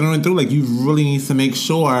just feel like through and through, like you really need to make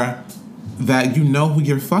sure that you know who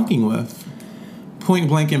you're fucking with. Point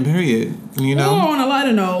blank and period. You know? Or on a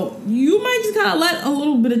lighter note, you might just kind of let a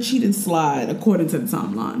little bit of cheating slide according to the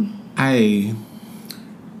timeline.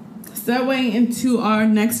 Segueing into our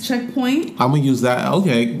next checkpoint. I'm going to use that.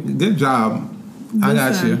 Okay. Good job. I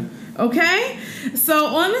got you. Okay. So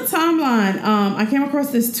on the timeline, I came across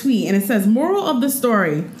this tweet and it says, moral of the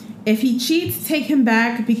story, if he cheats, take him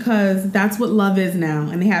back because that's what love is now.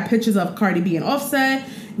 And they have pictures of Cardi B and Offset,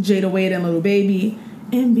 Jada Wade and Lil Baby,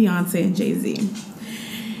 and Beyonce and Jay-Z.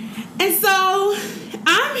 And so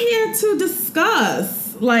I'm here to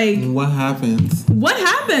discuss, like, what happens when are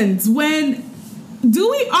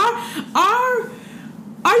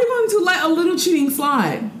you going to let a little cheating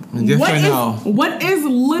slide? Yes or no? What is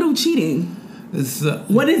little cheating?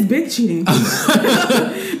 What is big cheating? Big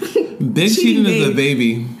cheating is a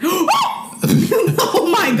baby. Oh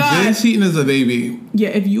my god! Big cheating is a baby. Yeah,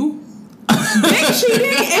 if you big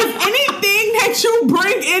cheating is anything that you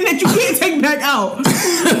bring in that you can't take back out.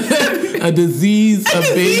 A disease, a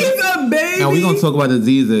baby. Now we're gonna talk about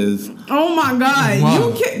diseases. Oh my god! Wow.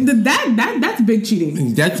 You can't. That's big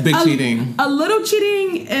cheating. That's big cheating. A little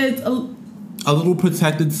cheating is a little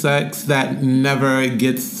protected sex that never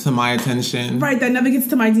gets to my attention. Right, that never gets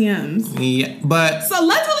to my DMs. Yeah, but so I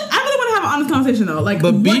really want to have an honest conversation though. Like,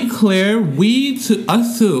 but be clear,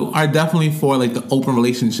 us two are definitely for like the open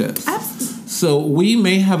relationships. Absolutely. So we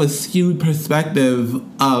may have a skewed perspective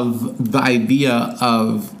of the idea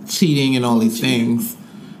of cheating and all these things.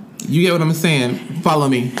 You get what I'm saying? Follow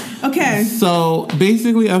me. Okay. So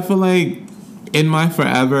basically, I feel like in my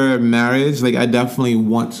forever marriage, like I definitely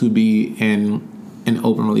want to be in an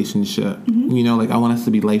open relationship. Mm-hmm. You know, like I want us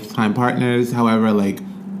to be lifetime partners. However, like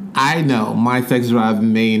I know my sex drive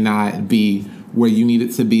may not be where you need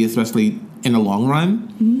it to be, especially in the long run.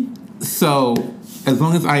 Mm-hmm. So as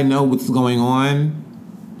long as I know what's going on,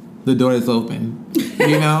 the door is open.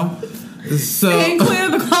 You know? So and clear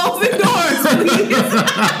the closing doors,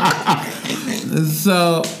 please.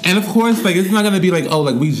 So, and of course, like, it's not going to be like, oh,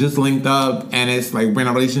 like, we just linked up and it's like, we're in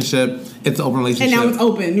a relationship. It's an open relationship. And now it's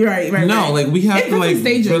open. You're right. No, like, we have to, like,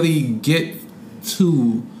 stages. really get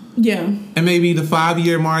to. Yeah. And maybe the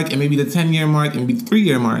 5-year mark and maybe the 10-year mark and maybe the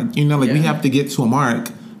 3-year mark. You know, like, we have to get to a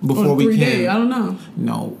mark before we can. I don't know.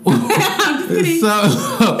 No. I'm just kidding.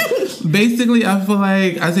 So, basically, I feel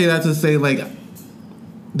like, I say that to say, like,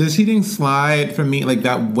 the cheating slide, for me, like,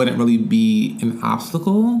 that wouldn't really be an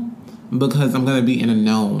obstacle because I'm going to be in a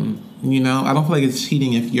known, you know? I don't feel like it's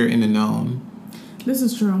cheating if you're in the known. This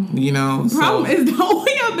is true. You know? The problem is, y'all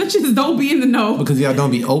bitches don't be in the know. Because y'all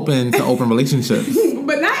don't be open to open relationships.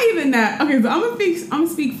 But not even that. Okay, so I'm gonna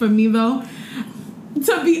speak for me, though.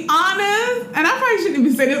 To be honest, and I probably shouldn't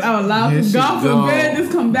even say this out loud, because God forbid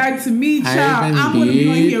this come back to me, child. I'm going to be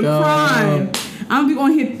on here crying. I'm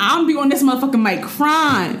gonna be on this motherfucking mic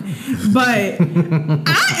crying. But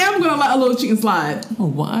I am gonna let a little cheating slide. Oh,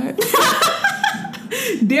 what?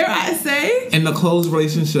 Dare I say? In a closed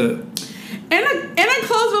relationship. In a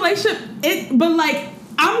closed relationship, but like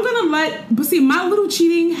but see, my little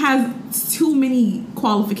cheating has too many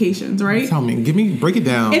qualifications, right? Tell me, break it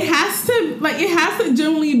down. It has to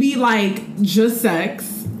generally be like just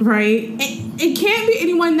sex, right? It can't be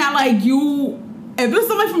anyone that like you. If it's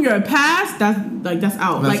somebody from your past, that's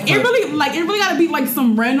out. It really gotta be like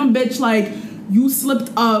some random bitch like you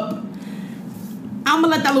slipped up. I'm gonna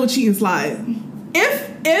let that little cheating slide.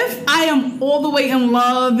 If I am all the way in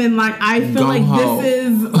love and like I feel like this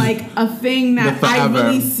is like a thing that I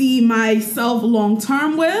really see myself long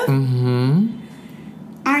term with. Mm-hmm.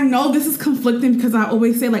 I know this is conflicting because I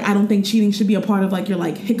always say like I don't think cheating should be a part of like your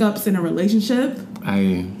like hiccups in a relationship.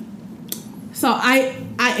 So I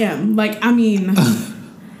am like, I mean,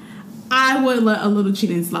 I would let a little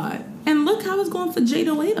cheating slide. And look how it's going for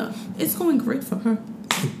Jada later. It's going great for her.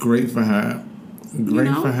 Great for her.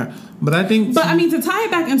 But I think... But I mean, to tie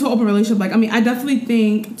it back into an open relationship, like, I mean, I definitely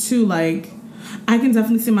think too, like, I can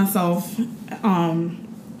definitely see myself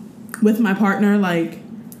with my partner, like,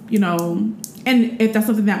 you know, and if that's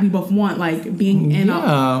something that we both want, like being in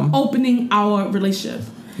opening our relationship.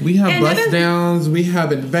 We have bust downs, we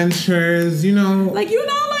have adventures, you know. Like, you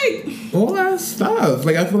know, like... all that stuff.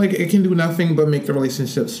 Like, I feel like it can do nothing but make the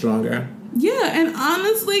relationship stronger. Yeah, and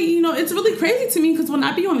honestly, you know, it's really crazy to me because when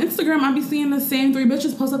I be on Instagram, I be seeing the same 3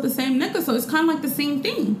 bitches post up the same nigga, so it's kind of like the same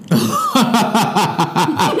thing.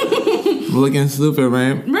 Looking stupid,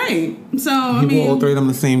 right? Right. So, I mean... all 3 of them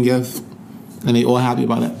the same gift, and they all happy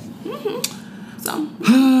about it. Mm-hmm. So...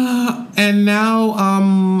 and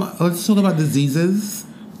now, let's talk about diseases.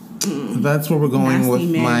 That's where we're going with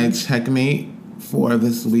my checkmate for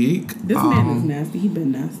this week. This man is nasty. He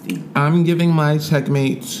been nasty. I'm giving my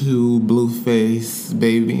checkmate to Blueface,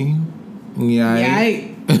 baby.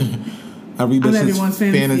 Yikes. Every bitch's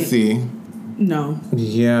fantasy. No.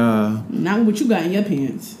 Yeah. Not what you got in your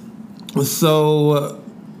pants. So,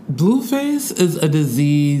 Blueface is a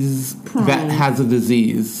disease that has a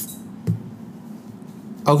disease.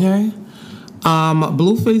 Okay?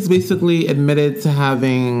 Blueface basically admitted to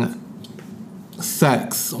having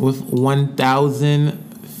sex with 1,000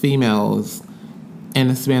 females in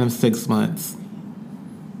a span of 6 months.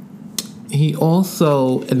 He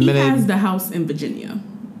also admitted... He has the house in Virginia.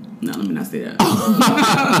 No, let me not say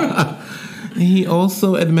that. He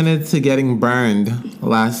also admitted to getting burned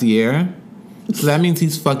last year. So that means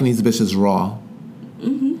he's fucking these bitches raw.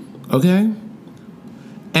 Mm-hmm. Okay?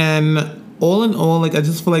 And... all in all, like, I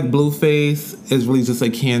just feel like Blueface is really just a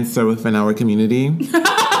cancer within our community.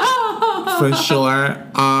 For sure.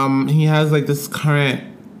 He has, like, this current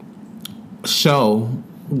show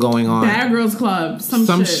going on. Bad Girls Club.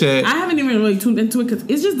 Some shit. I haven't even really tuned into it because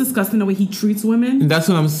it's just disgusting the way he treats women. That's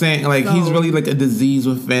what I'm saying. Like, he's really, like, a disease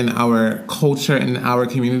within our culture and our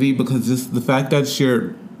community because just the fact that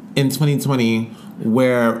you're in 2020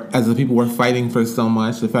 where as the people were fighting for so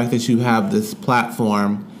much, the fact that you have this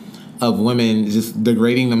platform of women just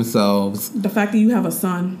degrading themselves. The fact that you have a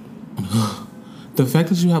son. The fact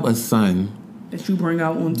that you have a son. That you bring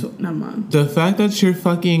out onto... Never mind. The fact that you're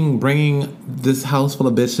fucking bringing this house full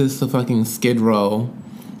of bitches to fucking Skid Row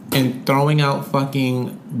and throwing out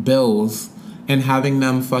fucking bills and having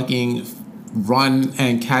them fucking run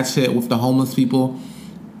and catch it with the homeless people.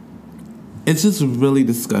 It's just really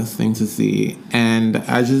disgusting to see. And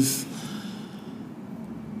I just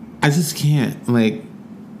can't. Like,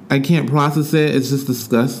 I can't process it. It's just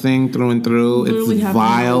disgusting through and through. Literally it's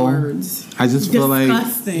vile. I just feel like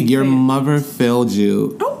your mother failed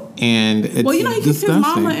you. Oh. And it's well, you know, he kicked his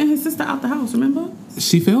mama and his sister out the house, remember?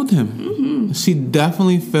 She failed him. Mm-hmm. She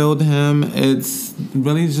definitely failed him. It's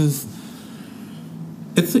really just...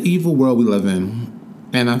 It's an evil world we live in.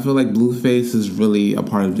 And I feel like Blueface is really a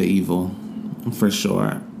part of the evil. For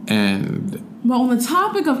sure. And... Well, on the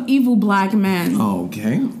topic of evil black men.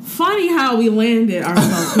 Okay. Funny how we landed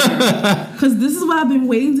ourselves here. Because this is what I've been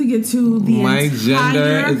waiting to get to my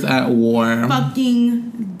gender is at war.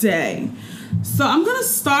 Fucking day. So I'm going to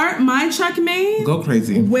start my checkmate. Go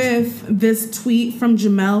crazy. With this tweet from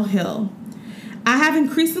Jamel Hill. I have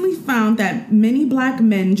increasingly found that many black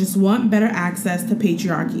men just want better access to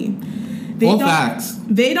patriarchy. Facts.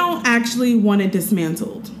 They don't actually want it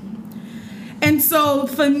dismantled. And so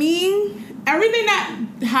for me... Everything that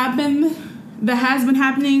has been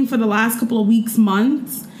happening for the last couple of weeks,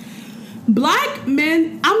 months, black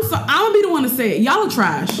men, I'm gonna be the one to say it. Y'all are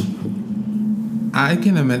trash. I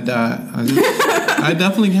can admit that. I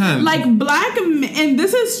definitely can. Like black men, and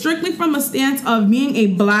this is strictly from a stance of being a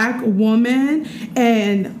black woman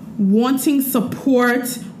and wanting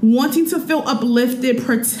support, wanting to feel uplifted,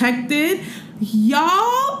 protected.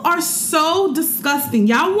 Y'all are so disgusting.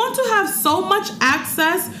 Y'all want to have so much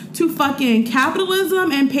access to fucking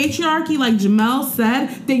capitalism and patriarchy, like Jamel said,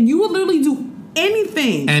 that you would literally do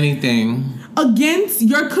anything against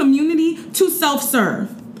your community to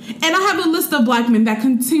self-serve. And I have a list of black men that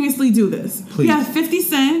continuously do this. Please. We have 50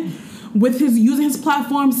 Cent with using his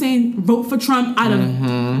platform saying vote for Trump out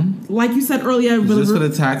of, like you said earlier, just for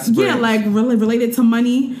the tax break. Yeah, like really related to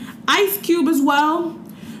money. Ice Cube as well.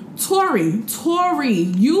 Tory,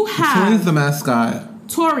 you have... Tory's the mascot.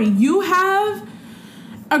 Tory, you have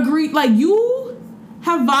agreed... Like, you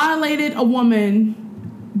have violated a woman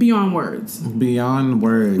beyond words. Beyond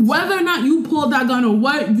words. Whether or not you pulled that gun or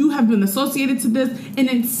what, you have been associated to this. And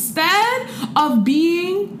instead of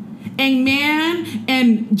being a man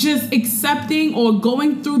and just accepting or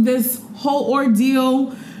going through this whole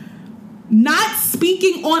ordeal, not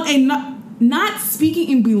speaking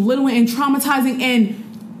and belittling and traumatizing and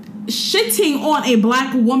shitting on a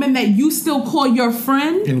black woman that you still call your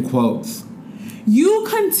friend. In quotes. You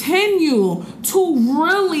continue to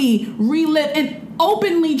really relive and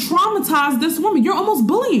openly traumatize this woman. You're almost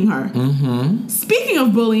bullying her. Mm-hmm. Speaking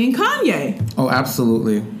of bullying, Kanye. Oh,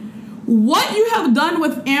 absolutely. What you have done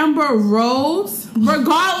with Amber Rose,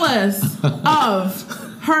 regardless of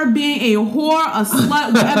her being a whore, a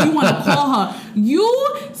slut, whatever you want to call her, you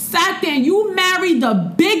sat there and you married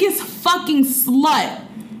the biggest fucking slut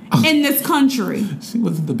in this country. She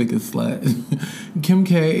wasn't the biggest slut. Kim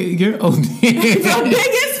K, you're OD. The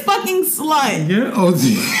biggest fucking slut. You're OD.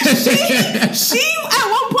 She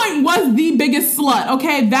at one point was the biggest slut.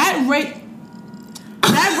 Okay, that Ray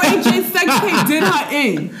J sex tape did her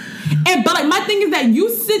in. But like my thing is that you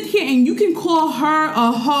sit here and you can call her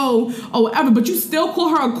a hoe or whatever, but you still call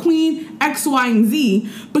her a queen X, Y, and Z.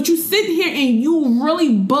 But you sit here and you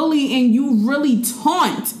really bully and you really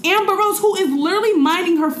taunt Amber Rose, who is literally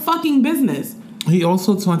minding her fucking business. He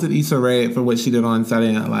also taunted Issa Rae for what she did on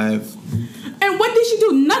Saturday Night Live. And what did she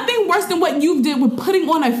do? Nothing worse than what you did with putting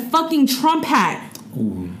on a fucking Trump hat.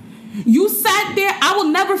 Ooh. You sat there. I will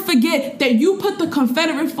never forget that you put the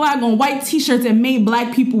Confederate flag on white t-shirts and made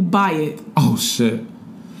black people buy it. Oh, shit.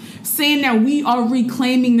 Saying that we are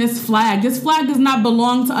reclaiming this flag. This flag does not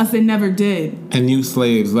belong to us. It never did. And you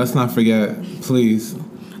slaves. Let's not forget. Please.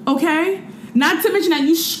 Okay? Not to mention that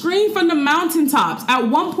you screamed from the mountaintops. At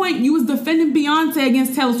one point, you was defending Beyonce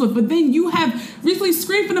against Taylor Swift. But then you have recently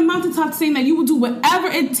screamed from the mountaintops saying that you will do whatever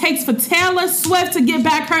it takes for Taylor Swift to get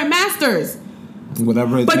back her masters.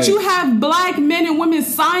 Whatever it takes. But you have black men and women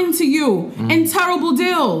signed to you in terrible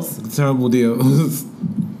deals. Terrible deals.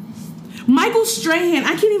 Michael Strahan,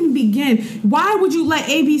 I can't even begin. Why would you let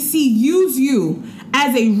ABC use you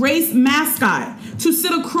as a race mascot to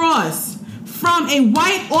sit across from a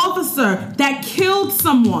white officer that killed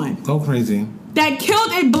someone? Go crazy. That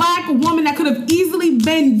killed a black woman that could have easily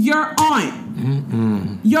been your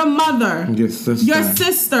aunt, your mother, your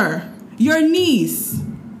sister, your niece.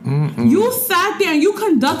 You sat there and you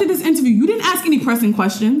conducted this interview. You didn't ask any pressing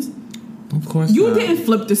questions. Of course you not. didn't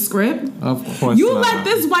flip the script. Of course you not. let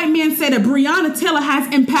this white man say that Breonna Taylor has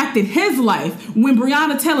impacted his life when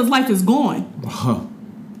Breonna Taylor's life is gone.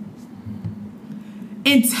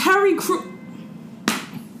 And Terry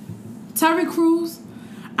Crews,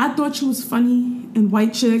 I thought you was funny in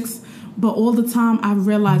White Chicks, but all the time I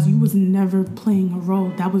realized you was never playing a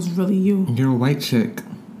role. That was really you. You're a white chick.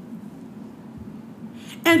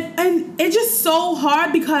 And it's just so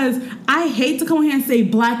hard because I hate to come here and say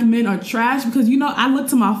black men are trash because, you know, I look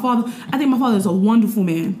to my father. I think my father is a wonderful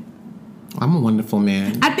man. I'm a wonderful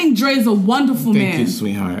man. I think Dre is a wonderful man. Thank you,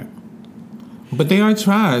 sweetheart. But they are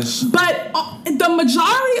trash. But the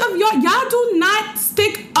majority of y'all do not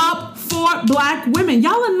stick up for black women.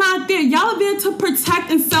 Y'all are not there. Y'all are there to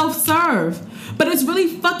protect and self-serve. But it's really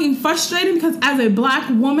fucking frustrating because as a black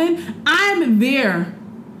woman, I'm there.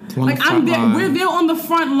 I'm there. We're there on the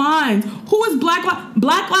front lines. Who is Black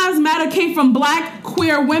Lives Matter came from black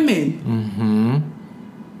queer women.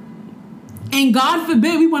 And God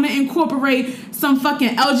forbid we want to incorporate some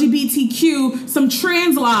fucking LGBTQ, some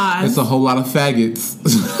trans lives. It's a whole lot of faggots.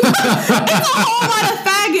 It's a whole lot of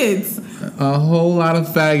faggots. A whole lot of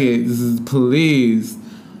faggots, please.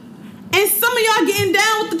 And some of y'all getting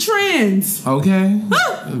down with the trans. Okay.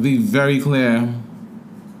 Be very clear.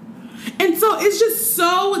 And so it's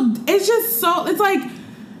like,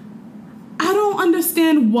 I don't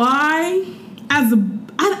understand why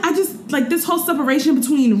I just like this whole separation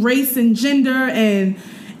between race and gender and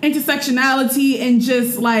intersectionality and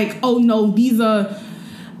just like, oh no, these are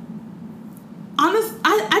honest.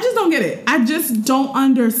 I just don't get it. I just don't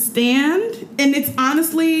understand. And it's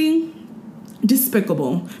honestly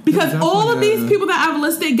despicable because all of these people that I've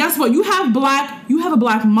listed, guess what? You have a black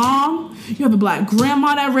mom. You have a black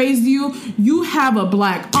grandma that raised you. You have a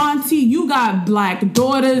black auntie. You got black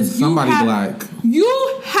daughters. Black.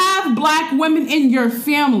 You have black women in your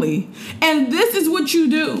family. And this is what you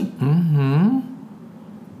do.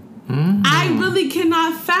 I really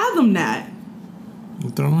cannot fathom that.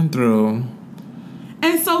 Through and through.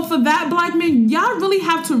 And so for that, black men, y'all really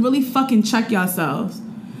have to really fucking check yourselves.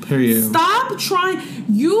 Period. Stop trying.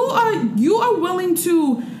 You are willing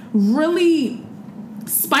to really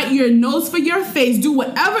spite your nose for your face, do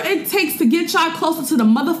whatever it takes to get y'all closer to the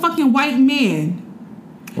motherfucking white man.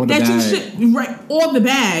 Or the that bag. You shit right, or the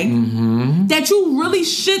bag. That you really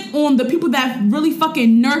shit on the people that really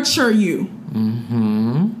fucking nurture you.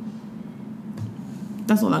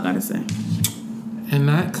 That's all I gotta say. And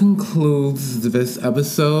that concludes this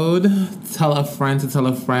episode. Tell a friend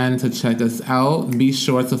to check us out. Be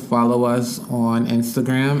sure to follow us on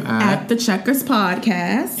Instagram at The Checkers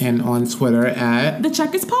Podcast. And on Twitter at The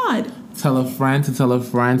Checkers Pod. Tell a friend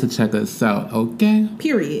to check us out, okay?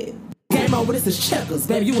 Period. Game over, this is Checkers,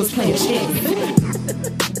 baby. You was playing chess.